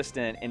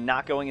persistent in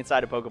not going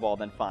inside a Pokeball,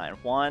 then fine.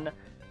 1,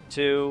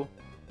 2,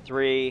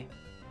 3.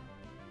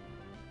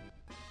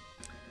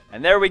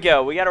 And there we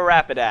go. We got a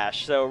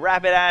Rapidash. So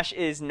Rapidash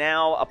is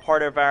now a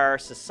part of our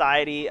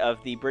Society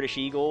of the British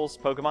Eagles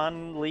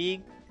Pokemon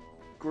League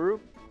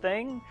group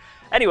thing.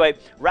 Anyway,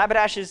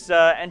 Rapidash's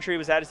entry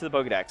was added to the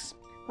Pokedex.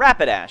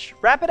 Rapidash.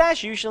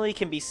 Rapidash usually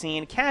can be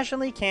seen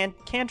casually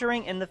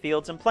cantering in the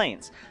fields and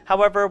plains.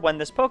 However, when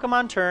this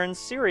Pokemon turns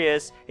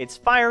serious, its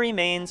fiery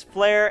manes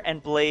flare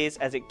and blaze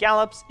as it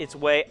gallops its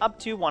way up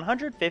to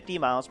 150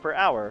 miles per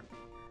hour.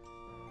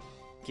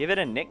 Give it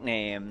a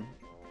nickname.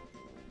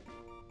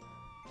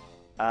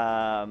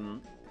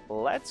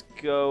 Let's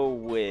go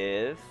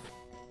with...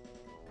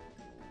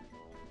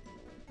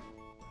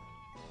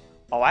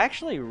 Oh, I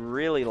actually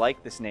really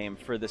like this name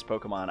for this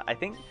Pokemon. I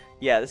think,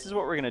 yeah, this is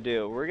what we're going to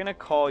do. We're going to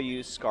call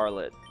you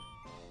Scarlet.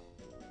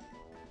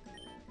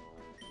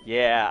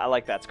 Yeah, I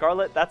like that.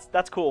 Scarlet,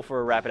 that's cool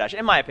for a Rapidash,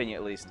 in my opinion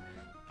at least.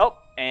 Oh,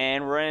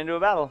 and we're into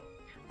a battle.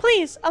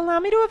 Please, allow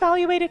me to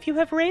evaluate if you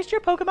have raised your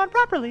Pokemon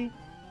properly.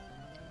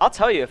 I'll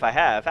tell you if I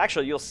have.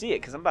 Actually, you'll see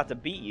it because I'm about to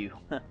beat you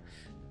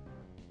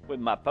with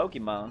my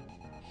Pokemon.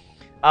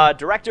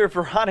 Director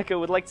Veronica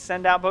would like to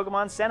send out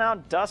Pokemon. Send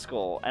out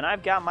Duskull, and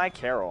I've got my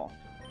Carol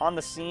on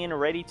the scene,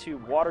 ready to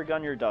water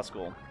gun your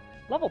Duskull.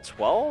 Level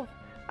 12?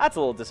 That's a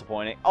little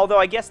disappointing. Although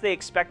I guess they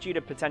expect you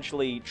to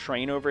potentially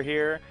train over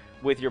here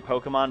with your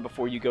Pokemon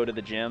before you go to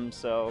the gym,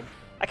 so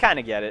I kind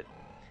of get it.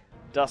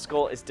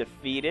 Duskull is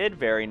defeated.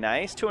 Very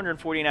nice.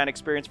 249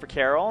 experience for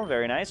Carol.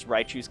 Very nice.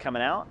 Raichu's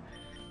coming out.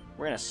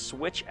 We're going to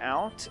switch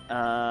out.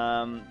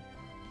 We're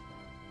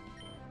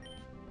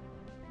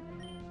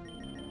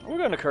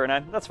going to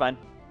Kurna. That's fine.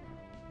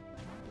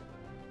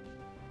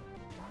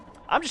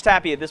 I'm just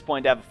happy at this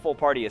point to have a full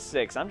party of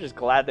 6. I'm just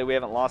glad that we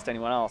haven't lost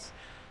anyone else.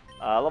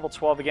 Level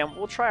 12 again.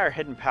 We'll try our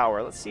Hidden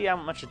Power. Let's see how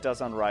much it does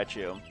on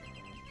Raichu.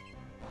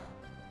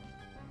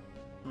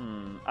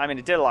 I mean,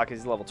 it did a lot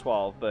because he's level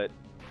 12, but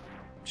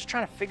I'm just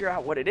trying to figure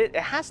out what it is. It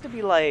has to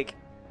be like...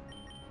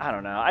 I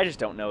don't know. I just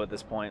don't know at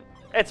this point.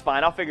 It's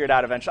fine. I'll figure it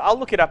out eventually. I'll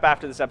look it up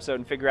after this episode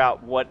and figure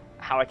out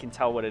how I can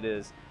tell what it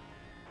is.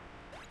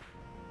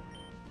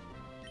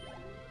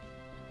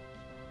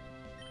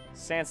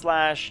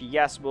 Sandslash,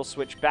 yes, we'll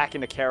switch back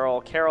into Carol.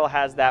 Carol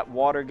has that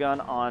water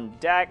gun on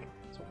deck,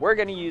 so we're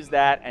going to use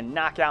that and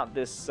knock out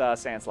this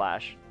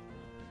Sandslash.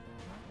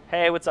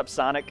 Hey, what's up,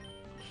 Sonic?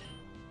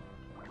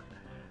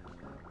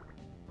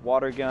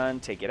 Water gun,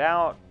 take it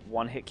out.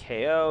 1-hit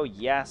KO,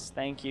 yes,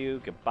 thank you,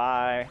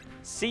 goodbye.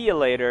 See you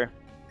later.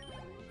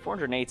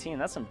 418,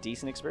 that's some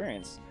decent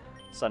experience.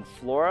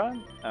 Sunflora,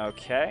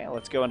 okay,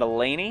 let's go into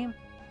Laney.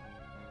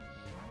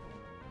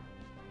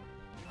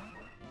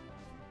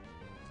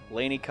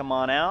 Laney, come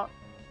on out.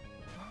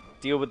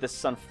 Deal with this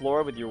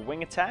Sunflora with your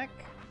wing attack.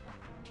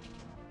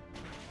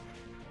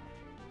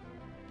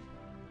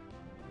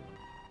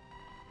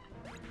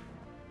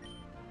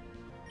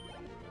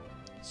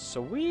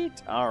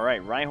 Sweet. All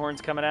right,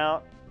 Rhyhorn's coming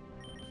out.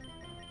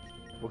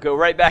 We'll go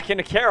right back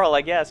into Carol,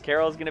 I guess.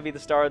 Carol's going to be the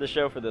star of the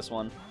show for this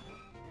one.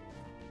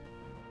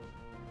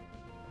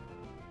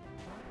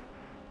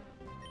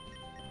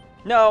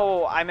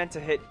 No, I meant to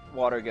hit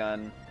Water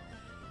Gun.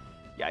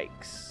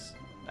 Yikes.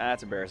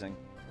 That's embarrassing.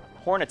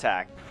 Horn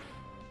Attack.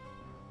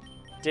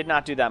 Did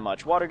not do that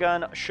much. Water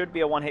Gun should be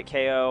a one-hit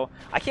KO.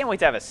 I can't wait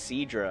to have a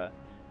Seadra.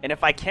 And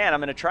if I can, I'm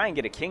going to try and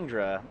get a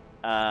Kingdra,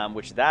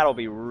 which that'll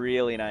be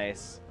really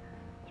nice.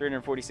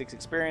 346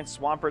 experience.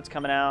 Swampert's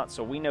coming out,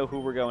 so we know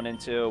who we're going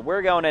into.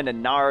 We're going into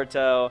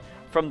Naruto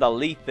from the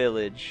Leaf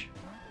Village.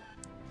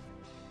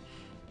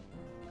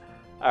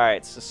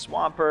 Alright, so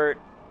Swampert.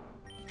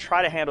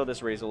 Try to handle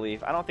this Razor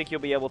Leaf. I don't think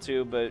you'll be able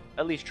to, but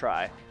at least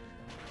try.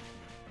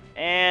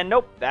 And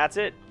nope, that's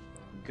it.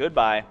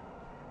 Goodbye.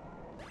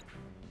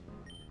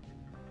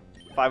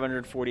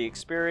 540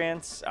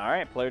 experience.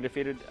 Alright, player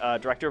defeated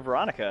Director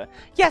Veronica.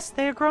 Yes,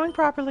 they are growing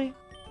properly.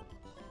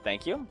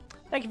 Thank you.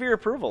 Thank you for your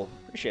approval.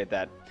 Appreciate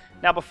that.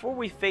 Now, before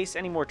we face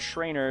any more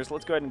trainers,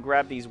 let's go ahead and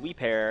grab these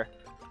Weepair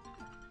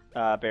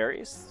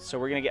berries. So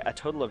we're going to get a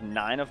total of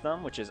 9 of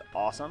them, which is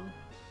awesome.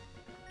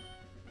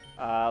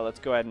 Let's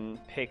go ahead and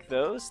pick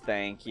those.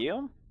 Thank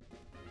you.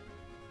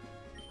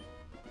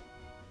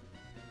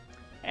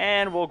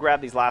 And we'll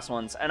grab these last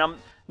ones. And I'm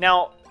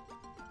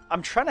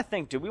trying to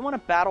think, do we want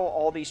to battle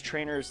all these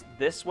trainers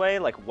this way,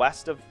 like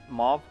west of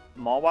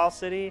Mawile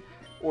City?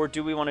 Or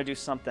do we want to do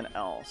something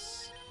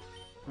else?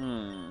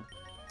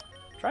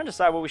 Trying to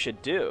decide what we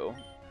should do.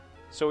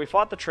 So we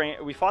fought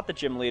the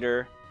gym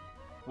leader.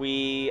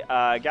 We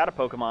got a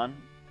Pokemon.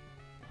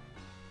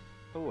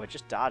 Oh, I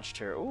just dodged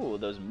her. Ooh,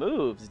 those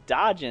moves.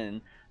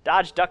 Dodging.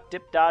 Dodge, duck,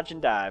 dip, dodge,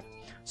 and dive.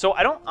 So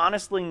I don't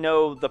honestly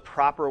know the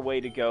proper way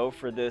to go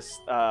for this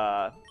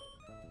part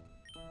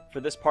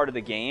of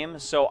the game.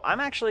 So I'm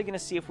actually going to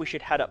see if we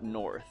should head up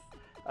north.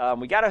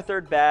 We got our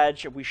 3rd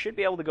badge. We should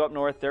be able to go up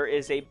north. There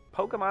is a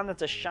Pokemon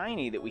that's a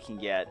shiny that we can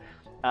get.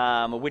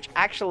 Which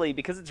actually,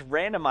 because it's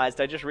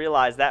randomized, I just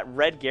realized that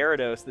red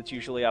Gyarados that's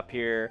usually up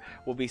here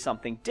will be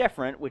something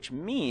different, which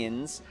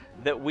means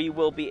that we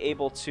will be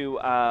able to...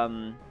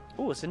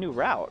 Ooh, it's a new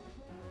route.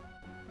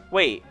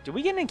 Wait, did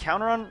we get an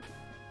encounter on...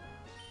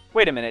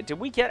 Wait a minute, did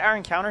we get our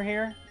encounter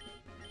here?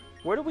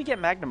 Where did we get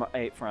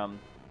Magnemite from?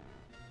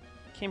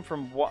 Came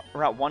from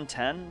Route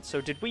 110?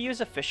 So did we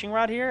use a fishing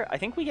rod here? I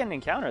think we get an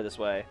encounter this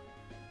way.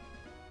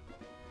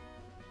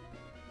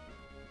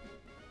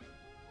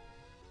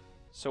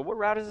 So what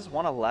route is this?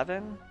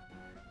 111?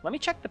 Let me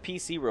check the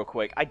PC real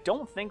quick. I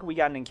don't think we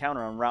got an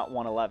encounter on Route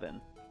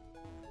 111.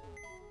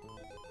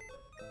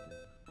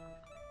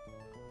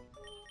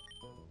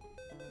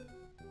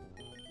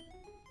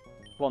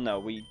 Well, no,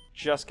 we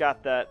just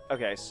got that.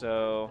 Okay,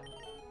 so...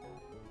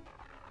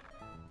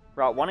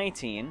 Route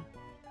 118.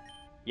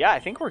 Yeah, I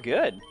think we're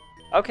good.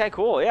 Okay,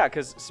 cool. Yeah,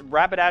 because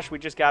Rapidash we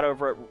just got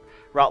over at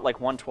Route like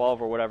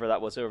 112 or whatever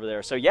that was over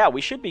there. So yeah, we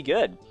should be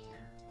good.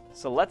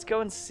 So let's go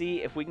and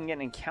see if we can get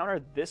an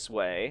encounter this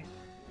way.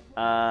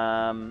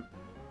 Now,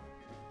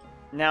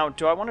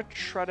 do I want to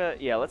try to...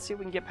 Yeah, let's see if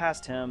we can get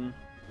past him.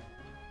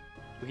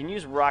 We can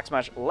use Rock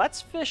Smash. Let's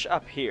fish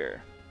up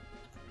here.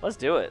 Let's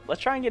do it.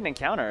 Let's try and get an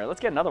encounter. Let's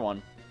get another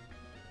one.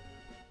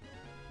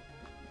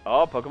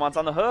 Oh, Pokemon's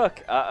on the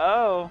hook.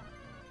 Uh-oh.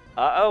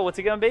 Uh-oh, what's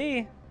it going to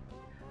be?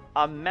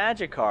 A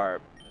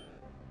Magikarp.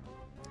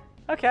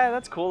 Okay,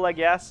 that's cool, I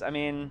guess. I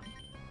mean,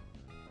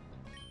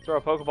 throw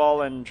a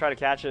Pokeball and try to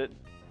catch it.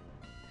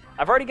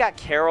 I've already got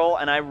Carol,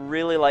 and I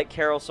really like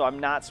Carol, so I'm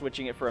not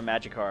switching it for a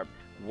Magikarp.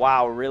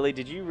 Wow, really?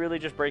 Did you really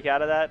just break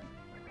out of that?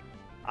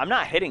 I'm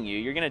not hitting you.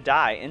 You're going to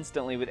die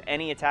instantly with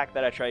any attack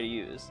that I try to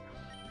use.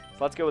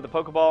 So let's go with the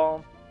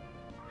Pokeball.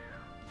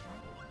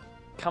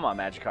 Come on,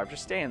 Magikarp.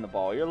 Just stay in the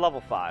ball. You're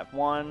level 5.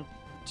 1,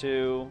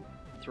 2,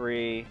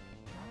 3.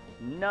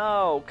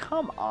 No,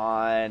 come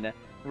on.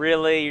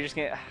 Really? You're just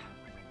going to...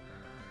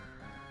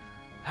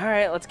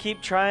 Alright, let's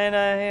keep trying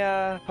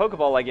a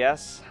Pokeball, I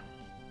guess.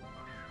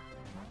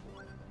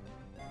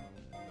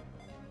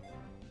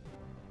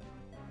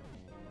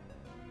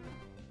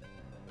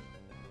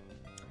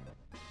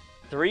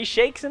 Three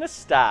shakes and a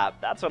stop.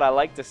 That's what I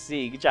like to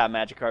see. Good job,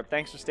 Magikarp.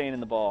 Thanks for staying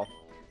in the ball.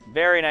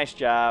 Very nice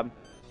job.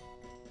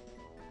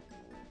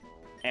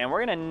 And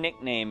we're going to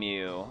nickname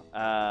you.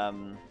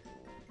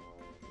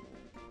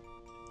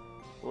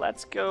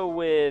 Let's go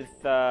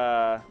with...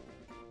 I'm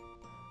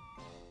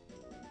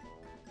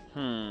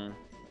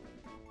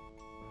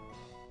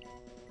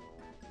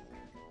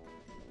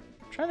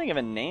trying to think of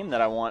a name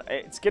that I want.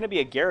 It's going to be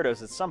a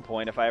Gyarados at some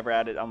point if I ever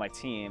add it on my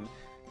team.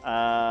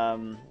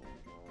 I'm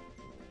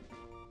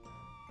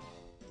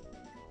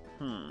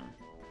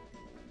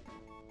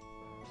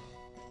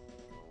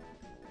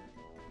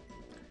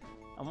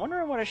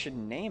wondering what I should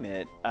name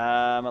it.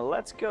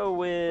 Let's go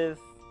with...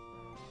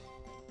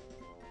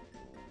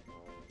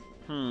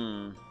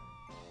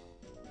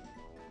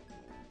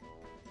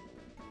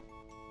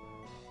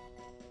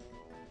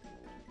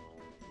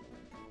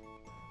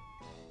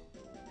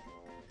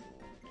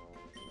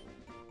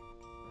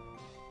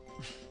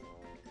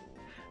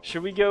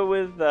 Should we go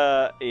with...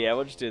 yeah,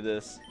 we'll just do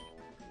this.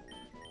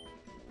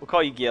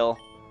 call you Gil.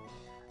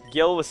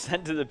 Gil was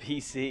sent to the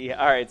PC.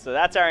 Alright, so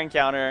that's our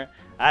encounter.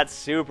 That's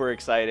super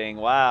exciting.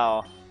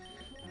 Wow.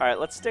 Alright,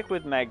 let's stick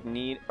with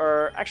Magneto.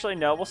 Or, actually,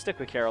 no, we'll stick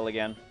with Carol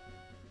again.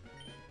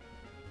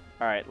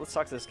 Alright, let's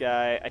talk to this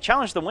guy. I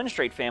challenged the Win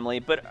Straight family,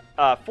 but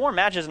 4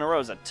 matches in a row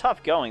is a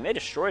tough going. They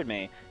destroyed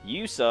me.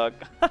 You suck.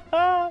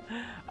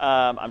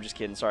 I'm just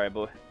kidding. Sorry,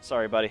 boy.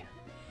 Sorry, buddy.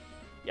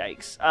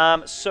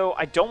 Yikes. So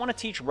I don't want to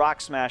teach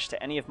Rock Smash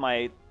to any of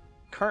my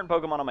current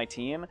Pokemon on my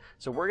team.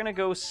 So we're going to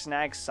go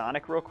snag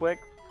Sonic real quick.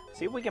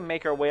 See if we can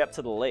make our way up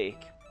to the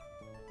lake.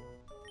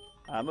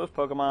 Move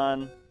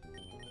Pokemon.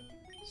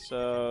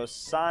 So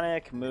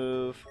Sonic,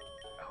 move.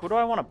 Who do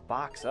I want to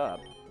box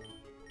up?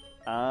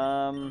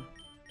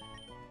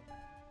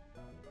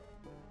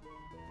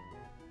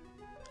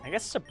 I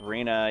guess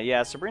Sabrina.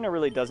 Yeah, Sabrina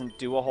really doesn't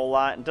do a whole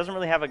lot and doesn't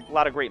really have a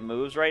lot of great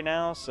moves right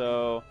now,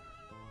 so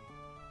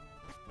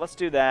let's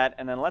do that,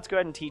 and then let's go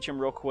ahead and teach him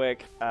real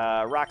quick.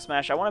 Rock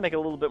Smash. I want to make a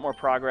little bit more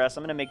progress.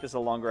 I'm going to make this a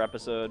longer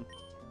episode.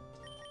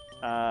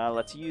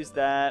 Let's use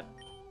that.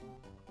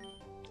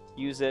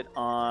 Use it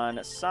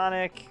on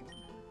Sonic.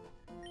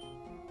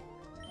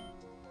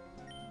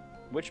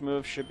 Which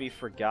move should be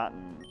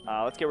forgotten?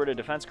 Let's get rid of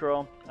Defense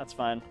Curl. That's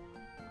fine.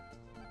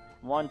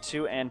 1,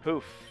 2, and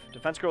poof.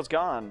 Defense Curl's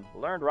gone.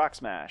 Learned Rock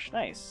Smash.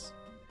 Nice.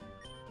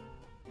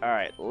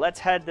 Alright, let's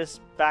head this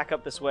back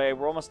up this way.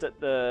 We're almost at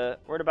the...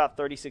 We're at about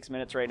 36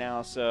 minutes right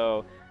now,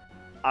 so...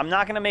 I'm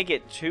not going to make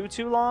it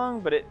too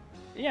long, but it...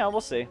 Yeah,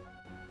 we'll see.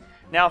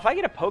 Now, if I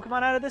get a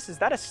Pokemon out of this, is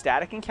that a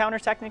static encounter,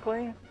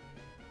 technically?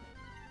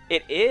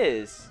 It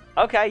is.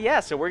 Okay, yeah,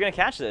 so we're going to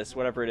catch this,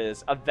 whatever it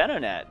is. A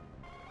Venonat.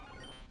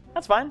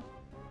 That's fine.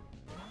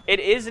 It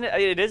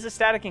is a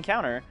static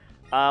encounter.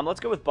 Let's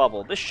go with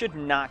Bubble. This should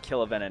not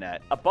kill a Venonat.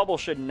 A Bubble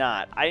should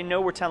not. I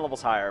know we're 10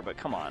 levels higher, but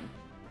come on.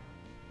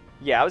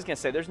 Yeah, I was going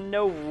to say, there's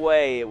no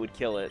way it would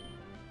kill it.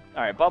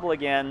 Alright, Bubble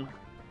again.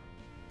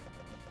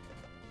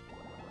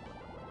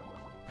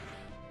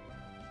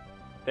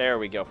 There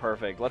we go,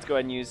 perfect. Let's go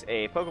ahead and use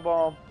a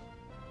Pokeball.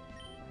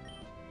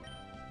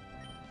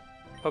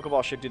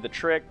 Pokeball should do the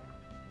trick.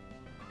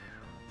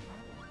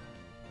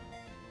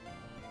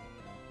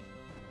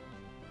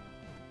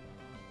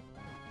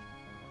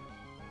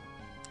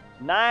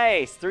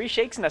 Nice! 3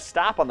 shakes and a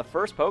stop on the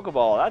first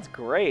Pokeball. That's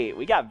great.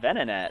 We got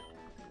Venonat.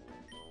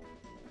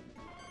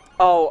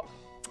 Oh,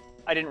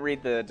 I didn't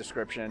read the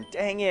description.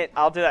 Dang it.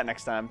 I'll do that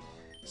next time.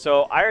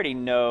 So, I already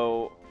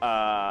know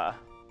the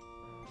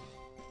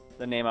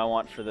name I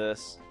want for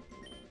this.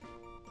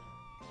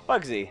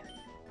 Bugsy.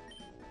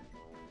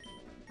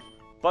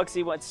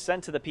 Bugsy went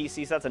sent to the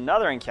PC, so that's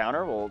another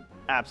encounter. We'll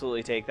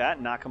absolutely take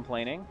that. Not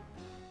complaining.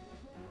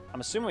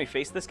 I'm assuming we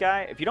face this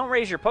guy. If you don't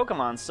raise your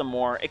Pokemon some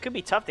more, it could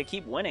be tough to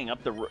keep winning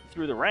up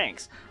through the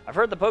ranks. I've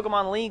heard the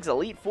Pokemon League's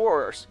Elite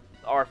Four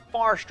are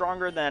far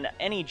stronger than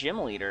any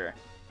gym leader.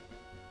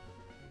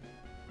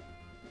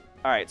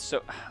 Alright,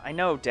 so... I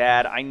know,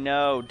 Dad. I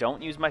know.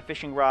 Don't use my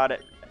fishing rod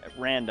at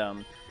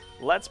random.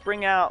 Let's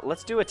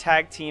do a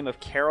tag team of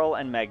Carol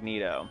and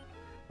Magneto.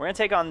 We're going to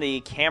take on the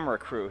camera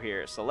crew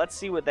here, so let's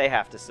see what they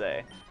have to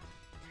say.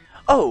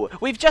 Oh,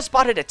 we've just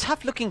spotted a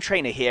tough-looking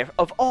trainer here,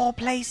 of all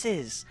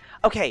places.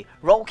 Okay,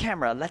 roll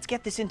camera. Let's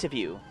get this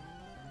interview.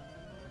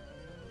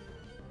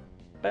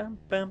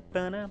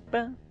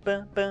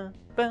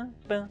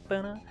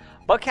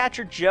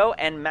 Bugcatcher Joe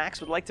and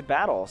Max would like to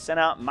battle. Send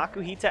out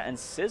Makuhita and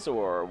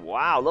Scizor.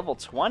 Wow, level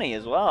 20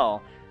 as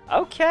well.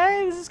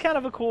 Okay, this is kind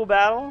of a cool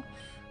battle.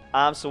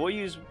 So we'll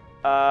use...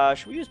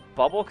 should we use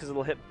Bubble because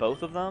it'll hit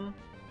both of them?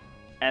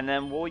 And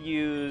then we'll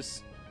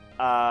use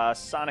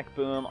Sonic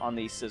Boom on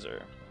the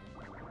Scizor.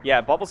 Yeah,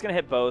 Bubble's going to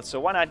hit both, so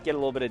why not get a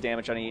little bit of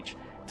damage on each?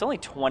 It's only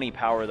 20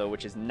 power, though,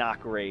 which is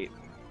not great.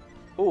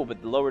 Ooh,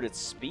 but lowered its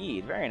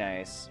speed. Very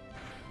nice.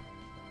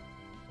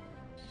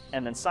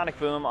 And then Sonic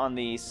Boom on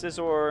the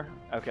Scizor.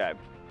 Okay.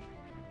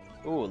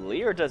 Ooh,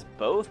 Leer does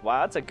both?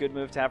 Wow, that's a good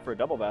move to have for a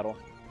double battle.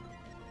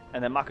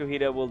 And then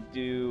Makuhita will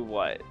do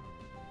what?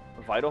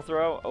 Vital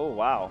Throw? Oh,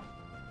 wow.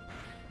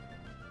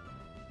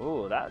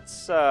 Ooh,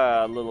 that's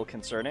a little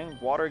concerning.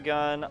 Water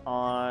Gun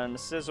on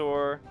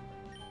Scizor.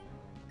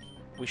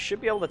 We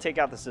should be able to take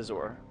out the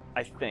Scizor,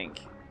 I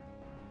think.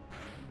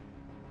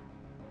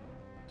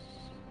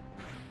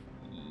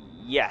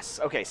 Yes.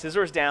 Okay,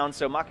 Scissor's down,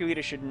 so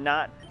Makuhita should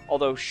not...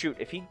 Although, shoot,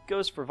 if he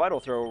goes for Vital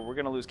Throw, we're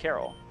going to lose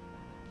Carol.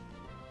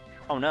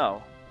 Oh,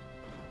 no.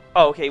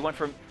 Oh, okay, he went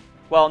from...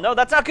 Well, no,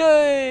 that's not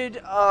good!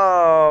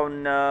 Oh,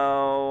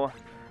 no.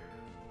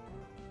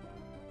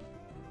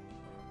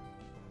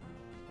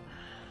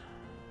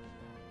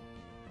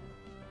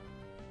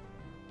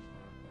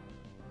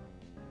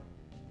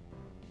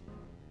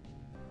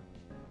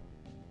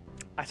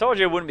 I told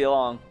you it wouldn't be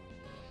long.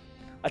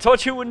 I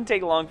told you it wouldn't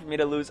take long for me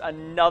to lose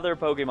another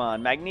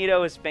Pokemon.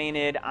 Magneto has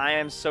fainted. I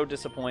am so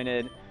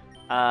disappointed.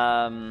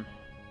 Well,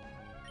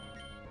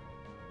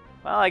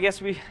 I guess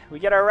we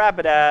get our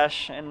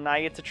Rapidash, and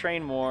I get to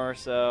train more,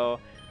 so...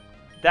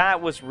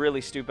 That was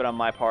really stupid on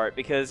my part,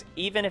 because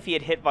even if he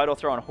had hit Vital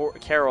Throw on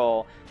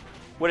Carol,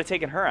 would have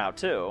taken her out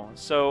too.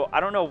 So I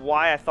don't know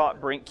why I thought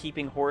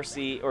keeping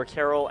Horsey or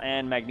Carol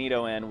and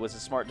Magneto in was a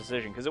smart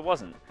decision, because it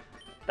wasn't.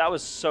 That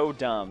was so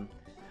dumb.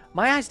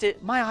 My eyes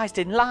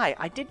didn't lie.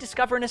 I did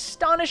discover an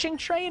astonishing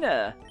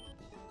trainer.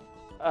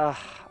 I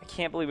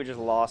can't believe we just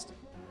lost.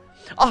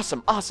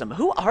 Awesome, awesome.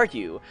 Who are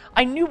you?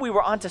 I knew we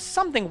were onto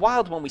something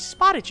wild when we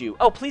spotted you.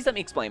 Oh, please let me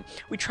explain.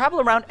 We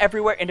travel around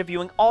everywhere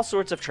interviewing all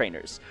sorts of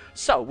trainers.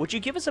 So, would you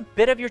give us a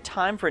bit of your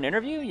time for an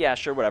interview? Yeah,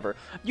 sure, whatever.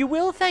 You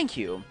will? Thank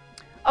you.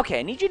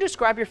 Okay, I need you to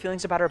describe your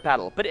feelings about our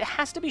battle, but it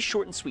has to be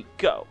short and sweet.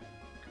 Go.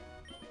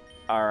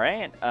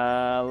 Alright,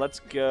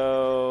 let's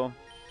go...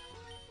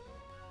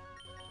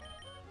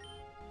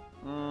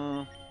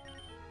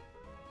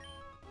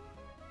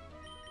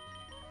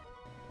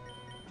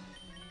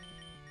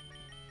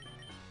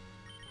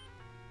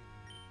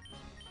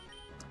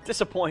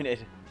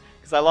 Disappointed,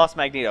 because I lost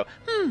Magneto.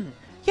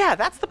 Yeah,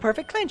 that's the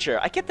perfect clincher.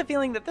 I get the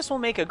feeling that this will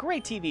make a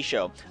great TV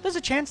show. There's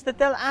a chance that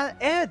they'll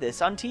air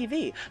this on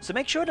TV, so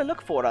make sure to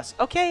look for us.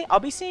 Okay, we'll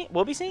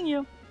be seeing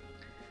you.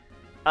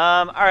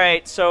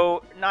 Alright,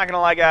 so, not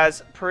gonna lie,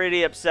 guys,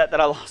 pretty upset that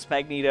I lost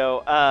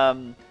Magneto.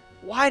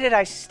 Why did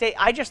I stay?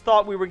 I just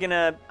thought we were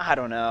gonna... I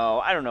don't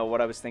know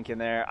what I was thinking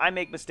there. I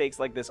make mistakes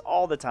like this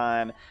all the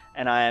time,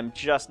 and I am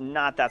just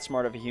not that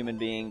smart of a human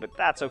being, but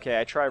that's okay.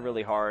 I try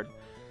really hard.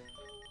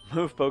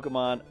 Move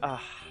Pokemon.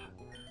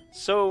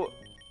 So,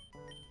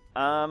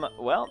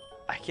 well,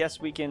 I guess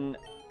we can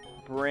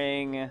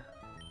bring...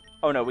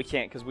 Oh, no, we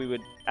can't, because we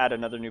would add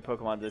another new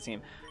Pokemon to the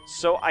team.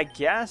 So, I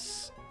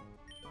guess...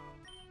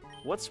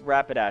 What's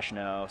Rapidash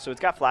know? So,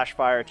 it's got Flash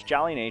Fire, it's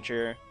Jolly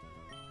Nature...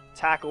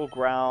 Tackle,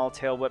 Growl,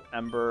 Tail Whip,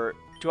 Ember.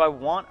 Do I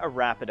want a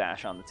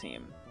Rapidash on the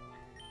team?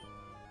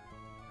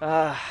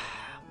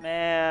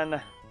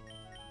 Man.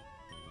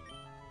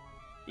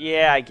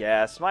 Yeah, I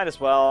guess. Might as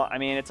well. I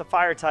mean, it's a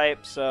fire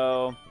type,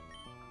 so...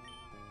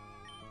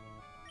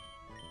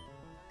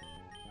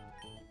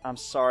 I'm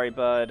sorry,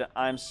 bud.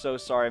 I'm so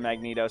sorry,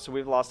 Magneto. So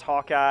we've lost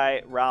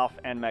Hawkeye, Ralph,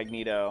 and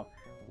Magneto.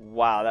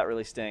 Wow, that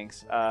really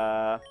stinks.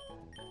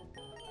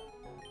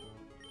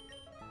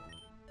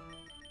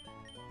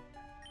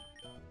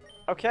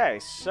 Okay,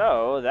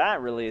 so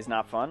that really is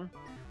not fun.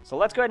 So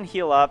let's go ahead and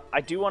heal up.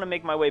 I do want to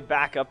make my way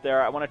back up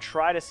there. I want to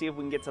try to see if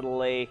we can get to the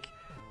lake.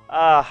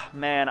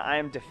 Man, I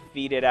am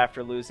defeated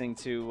after losing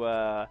to...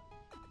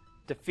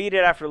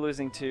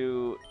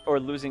 or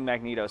losing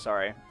Magneto,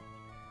 sorry.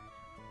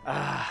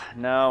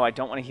 No, I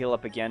don't want to heal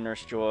up again,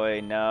 Nurse Joy.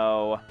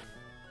 No.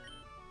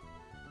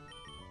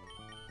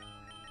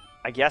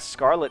 I guess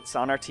Scarlet's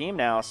on our team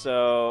now,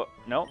 so...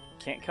 Nope,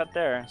 can't cut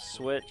there.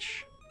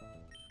 Switch...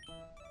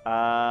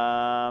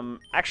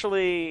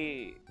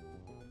 Actually,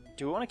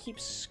 do we want to keep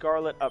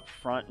Scarlet up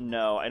front?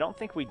 No, I don't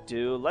think we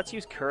do. Let's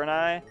use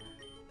Kurenai,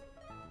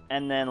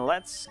 and then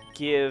let's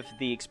give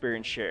the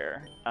experience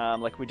share,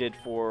 like we did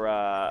for,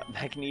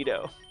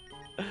 Magneto.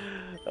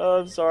 Oh,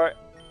 I'm sorry.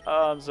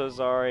 Oh, I'm so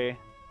sorry.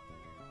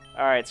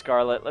 Alright,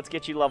 Scarlet, let's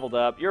get you leveled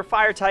up. You're a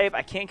fire type,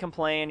 I can't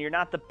complain. You're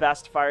not the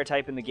best fire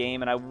type in the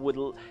game, and I would...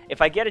 If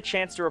I get a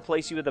chance to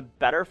replace you with a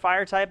better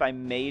fire type, I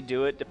may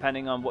do it,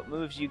 depending on what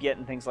moves you get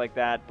and things like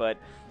that, but...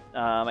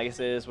 I guess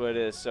it is what it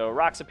is. So,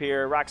 Rocks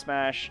appear, Rock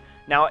Smash.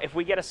 Now, if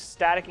we get a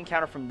static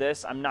encounter from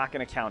this, I'm not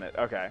going to count it.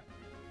 Okay.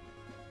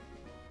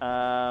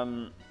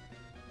 Alright,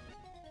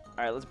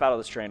 let's battle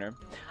this trainer.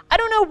 I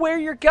don't know where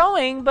you're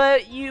going,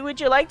 but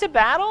would you like to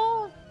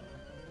battle?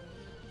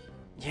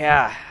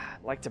 Yeah,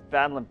 I'd like to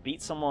battle and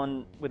beat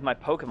someone with my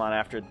Pokemon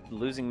after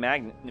losing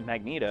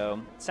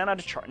Magneto. Send out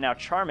a now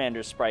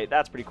Charmander's sprite.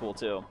 That's pretty cool,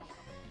 too.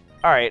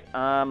 Alright,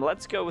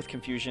 let's go with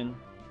Confusion.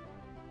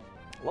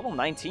 Level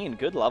 19,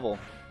 good level.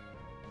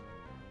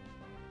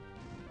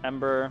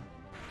 Ember.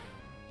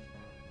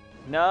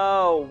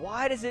 No,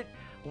 why did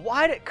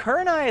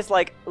Kurenai is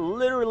like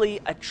literally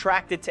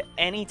attracted to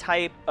any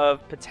type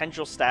of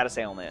potential status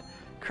ailment.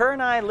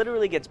 Kurenai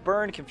literally gets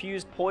burned,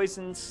 confused,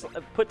 poisoned,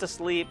 put to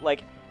sleep,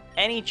 like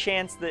any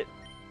chance that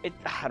it,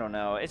 I don't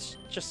know, it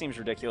just seems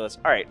ridiculous.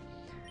 All right.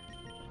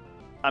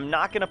 I'm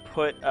not going to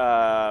put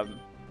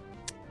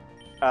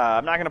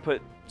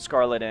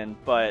Scarlet in,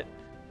 but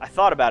I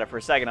thought about it for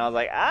a second. I was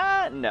like,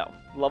 no.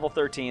 Level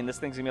 13. This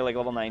thing's going to be like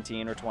level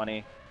 19 or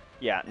 20.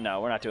 Yeah, no,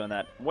 we're not doing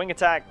that. Wing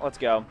attack. Let's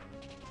go.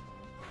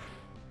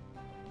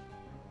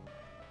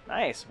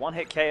 Nice.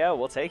 One-hit KO.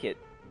 We'll take it.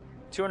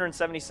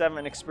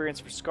 277 experience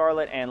for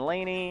Scarlet and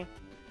Lainey.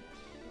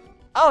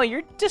 Oh,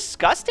 you're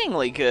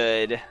disgustingly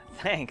good.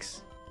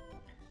 Thanks.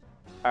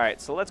 All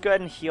right, so let's go ahead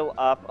and heal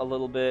up a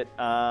little bit.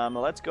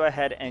 Let's go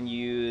ahead and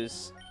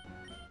use...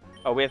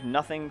 Oh, we have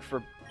nothing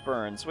for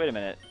burns. Wait a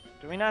minute.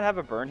 Do we not have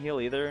a burn heal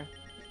either?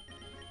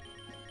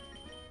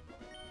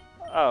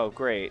 Oh,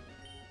 great.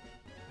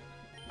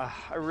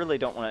 I really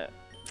don't want to...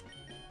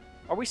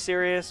 Are we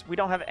serious? We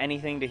don't have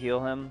anything to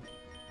heal him?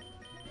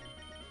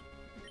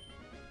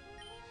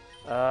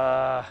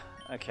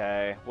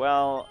 Okay.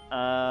 Well,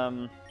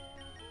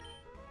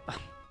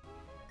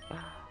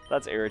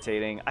 that's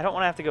irritating. I don't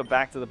want to have to go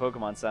back to the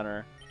Pokemon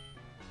Center.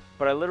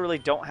 But I literally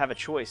don't have a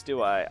choice,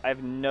 do I? I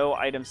have no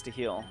items to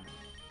heal.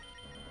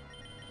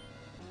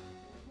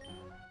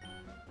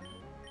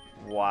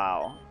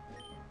 Wow.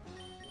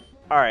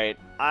 Alright,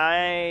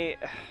 I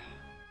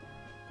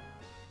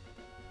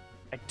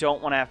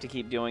don't want to have to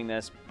keep doing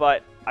this,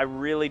 but I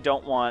really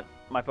don't want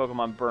my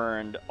Pokemon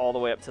burned all the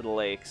way up to the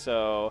lake,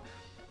 so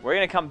we're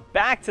going to come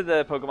back to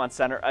the Pokemon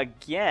Center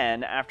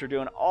again after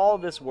doing all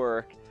this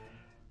work.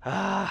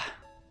 Let's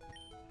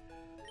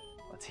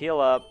heal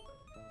up.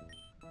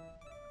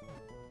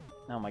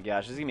 Oh my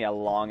gosh, this is going to be a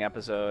long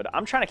episode.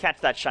 I'm trying to catch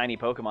that shiny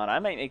Pokemon. I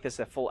might make this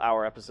a full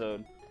hour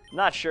episode. I'm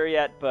not sure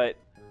yet, but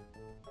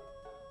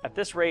at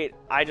this rate,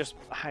 I just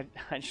want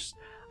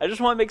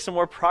to make some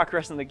more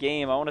progress in the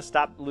game. I want to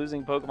stop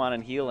losing Pokemon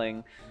and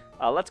healing.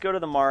 Let's go to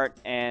the mart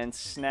and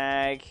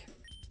snag...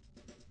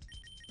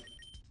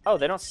 Oh,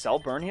 they don't sell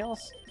burn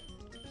heals?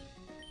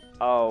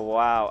 Oh,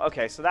 wow.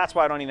 Okay, so that's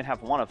why I don't even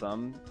have one of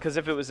them. Because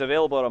if it was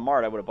available at a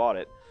mart, I would have bought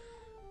it.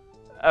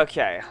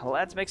 Okay,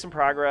 let's make some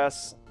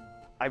progress.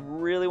 I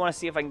really want to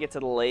see if I can get to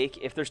the lake.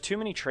 If there's too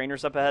many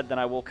trainers up ahead, then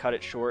I will cut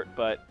it short,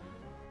 but...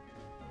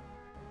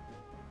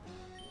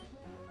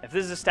 If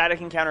this is a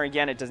static encounter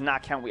again, it does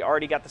not count. We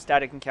already got the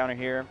static encounter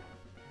here.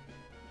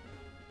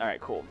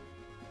 Alright, cool.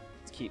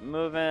 Let's keep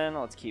moving.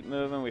 Let's keep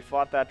moving. We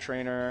fought that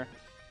trainer.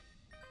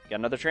 Got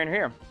another trainer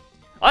here.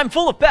 I'm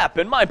full of pep,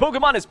 and my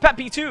Pokemon is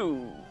peppy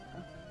too.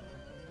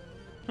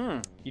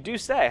 You do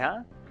say,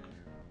 huh?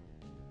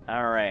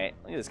 Alright,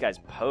 look at this guy's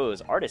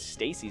pose. Artist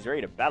Stacy's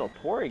ready to battle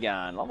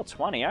Porygon. Level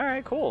 20.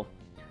 Alright, cool.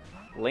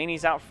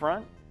 Laney's out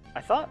front.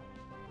 I thought...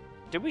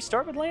 Did we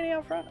start with Laney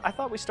out front? I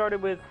thought we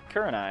started with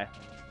Kurenai.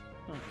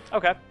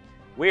 Okay.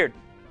 Weird.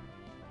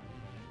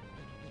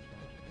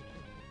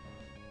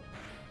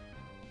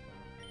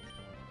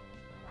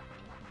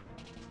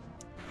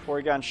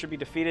 Porygon should be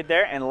defeated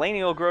there, and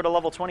Laney will grow to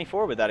level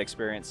 24 with that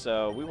experience,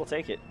 so we will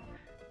take it.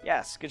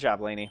 Yes, good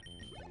job, Laney.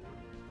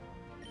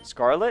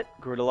 Scarlet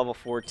grew to level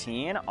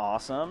 14.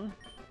 Awesome.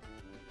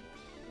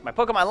 My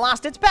Pokemon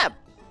lost its pep!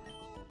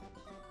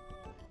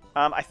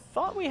 I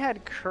thought we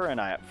had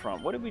Kurenai up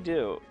front. What did we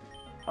do?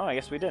 Oh, I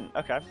guess we didn't.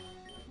 Okay.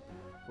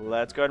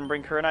 Let's go ahead and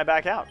bring Kurenai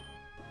back out.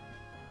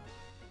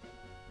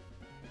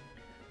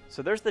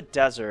 So there's the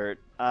desert.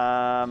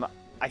 I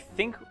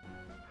think...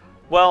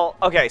 Well,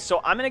 okay, so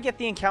I'm going to get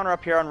the encounter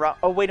up here on Route...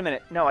 Oh, wait a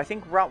minute. No, I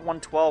think Route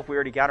 112, we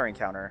already got our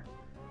encounter.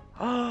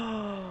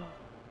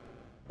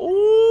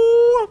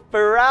 Ooh,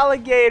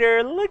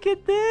 Feraligatr, look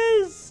at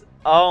this.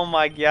 Oh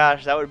my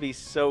gosh, that would be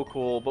so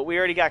cool. But we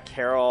already got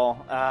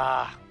Carol.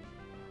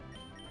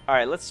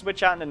 Alright, let's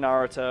switch out into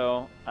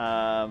Naruto.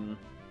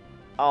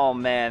 Oh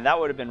man, that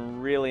would have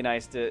been really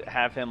nice to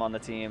have him on the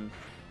team.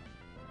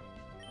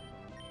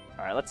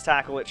 Alright, let's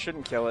tackle it.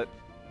 Shouldn't kill it.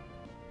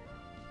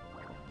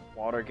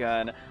 Water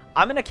gun.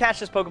 I'm going to catch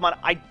this Pokemon.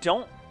 I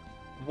don't...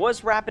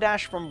 Was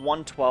Rapidash from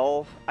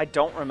 112? I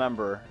don't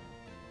remember.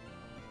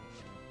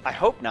 I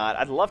hope not.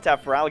 I'd love to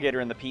have Feraligatr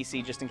in the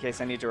PC just in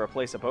case I need to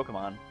replace a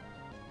Pokemon.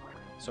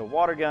 So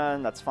Water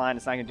Gun, that's fine.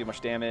 It's not going to do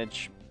much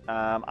damage.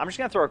 I'm just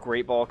going to throw a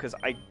Great Ball because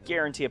I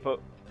guarantee a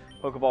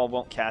Pokeball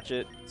won't catch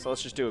it. So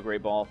let's just do a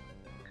Great Ball.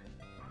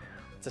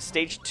 It's a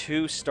Stage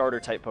 2 starter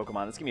type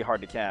Pokemon. It's going to be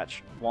hard to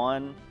catch.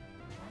 One.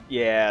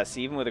 Yeah,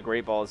 see, even with a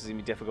Great Ball, this is going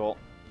to be difficult.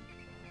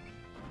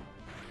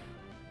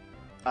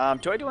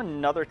 Do I do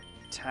another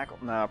tackle?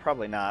 No,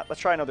 probably not.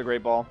 Let's try another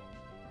Great Ball.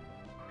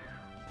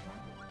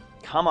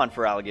 Come on,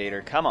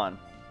 Feraligatr. Come on.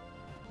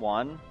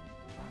 One.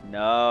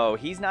 No,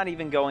 he's not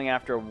even going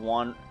after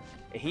one.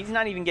 He's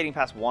not even getting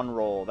past one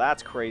roll.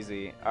 That's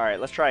crazy. All right,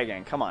 let's try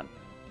again. Come on.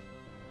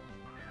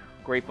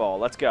 Great Ball.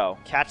 Let's go.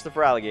 Catch the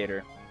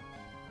Feraligatr.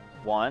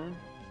 1,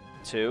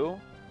 2,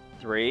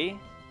 3.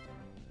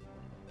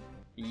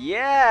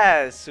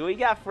 Yes, we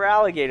got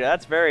Feraligatr.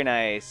 That's very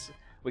nice.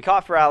 We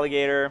caught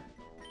Feraligatr.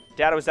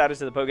 Data was added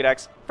to the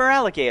Pokedex.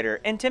 Feraligatr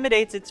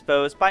intimidates its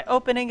foes by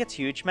opening its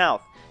huge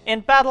mouth.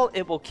 In battle,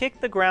 it will kick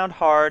the ground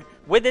hard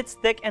with its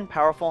thick and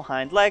powerful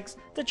hind legs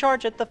to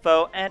charge at the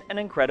foe at an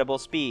incredible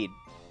speed.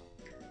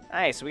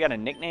 Nice, so we gotta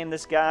nickname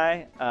this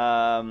guy.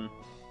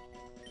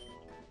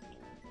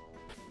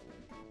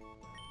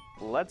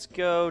 Let's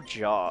go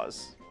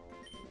Jaws.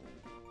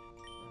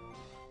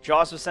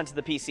 Jaws was sent to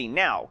the PC.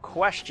 Now,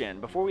 question,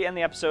 before we end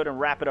the episode and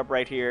wrap it up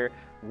right here,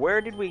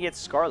 where did we get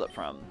Scarlet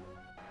from?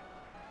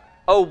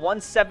 Oh,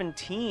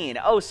 117.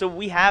 Oh, so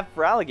we have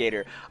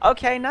Feraligatr.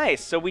 Okay,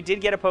 nice. So we did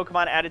get a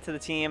Pokemon added to the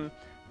team.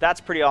 That's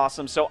pretty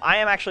awesome. So I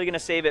am actually going to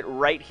save it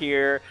right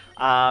here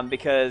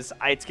because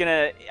I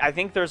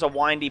think there's a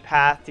windy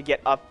path to get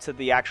up to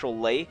the actual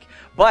lake.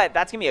 But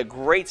that's going to be a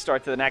great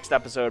start to the next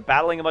episode.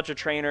 Battling a bunch of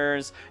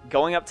trainers,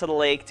 going up to the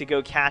lake to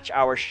go catch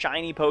our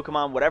shiny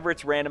Pokemon, whatever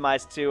it's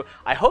randomized to.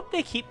 I hope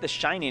they keep the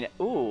shiny...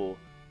 Ooh.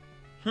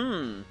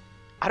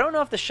 I don't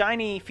know if the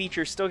shiny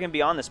feature is still going to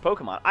be on this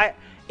Pokemon.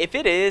 If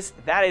it is,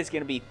 that is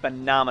going to be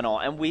phenomenal.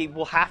 And we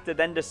will have to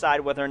then decide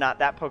whether or not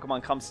that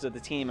Pokemon comes to the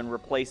team and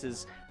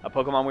replaces a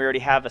Pokemon we already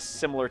have a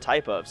similar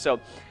type of. So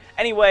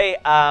anyway,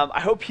 I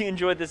hope you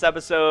enjoyed this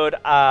episode.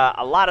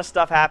 A lot of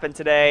stuff happened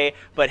today,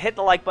 but hit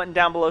the like button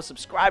down below,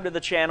 subscribe to the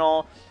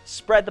channel,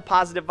 spread the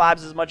positive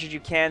vibes as much as you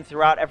can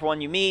throughout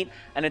everyone you meet.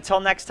 And until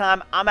next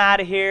time, I'm out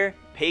of here.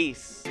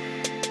 Peace.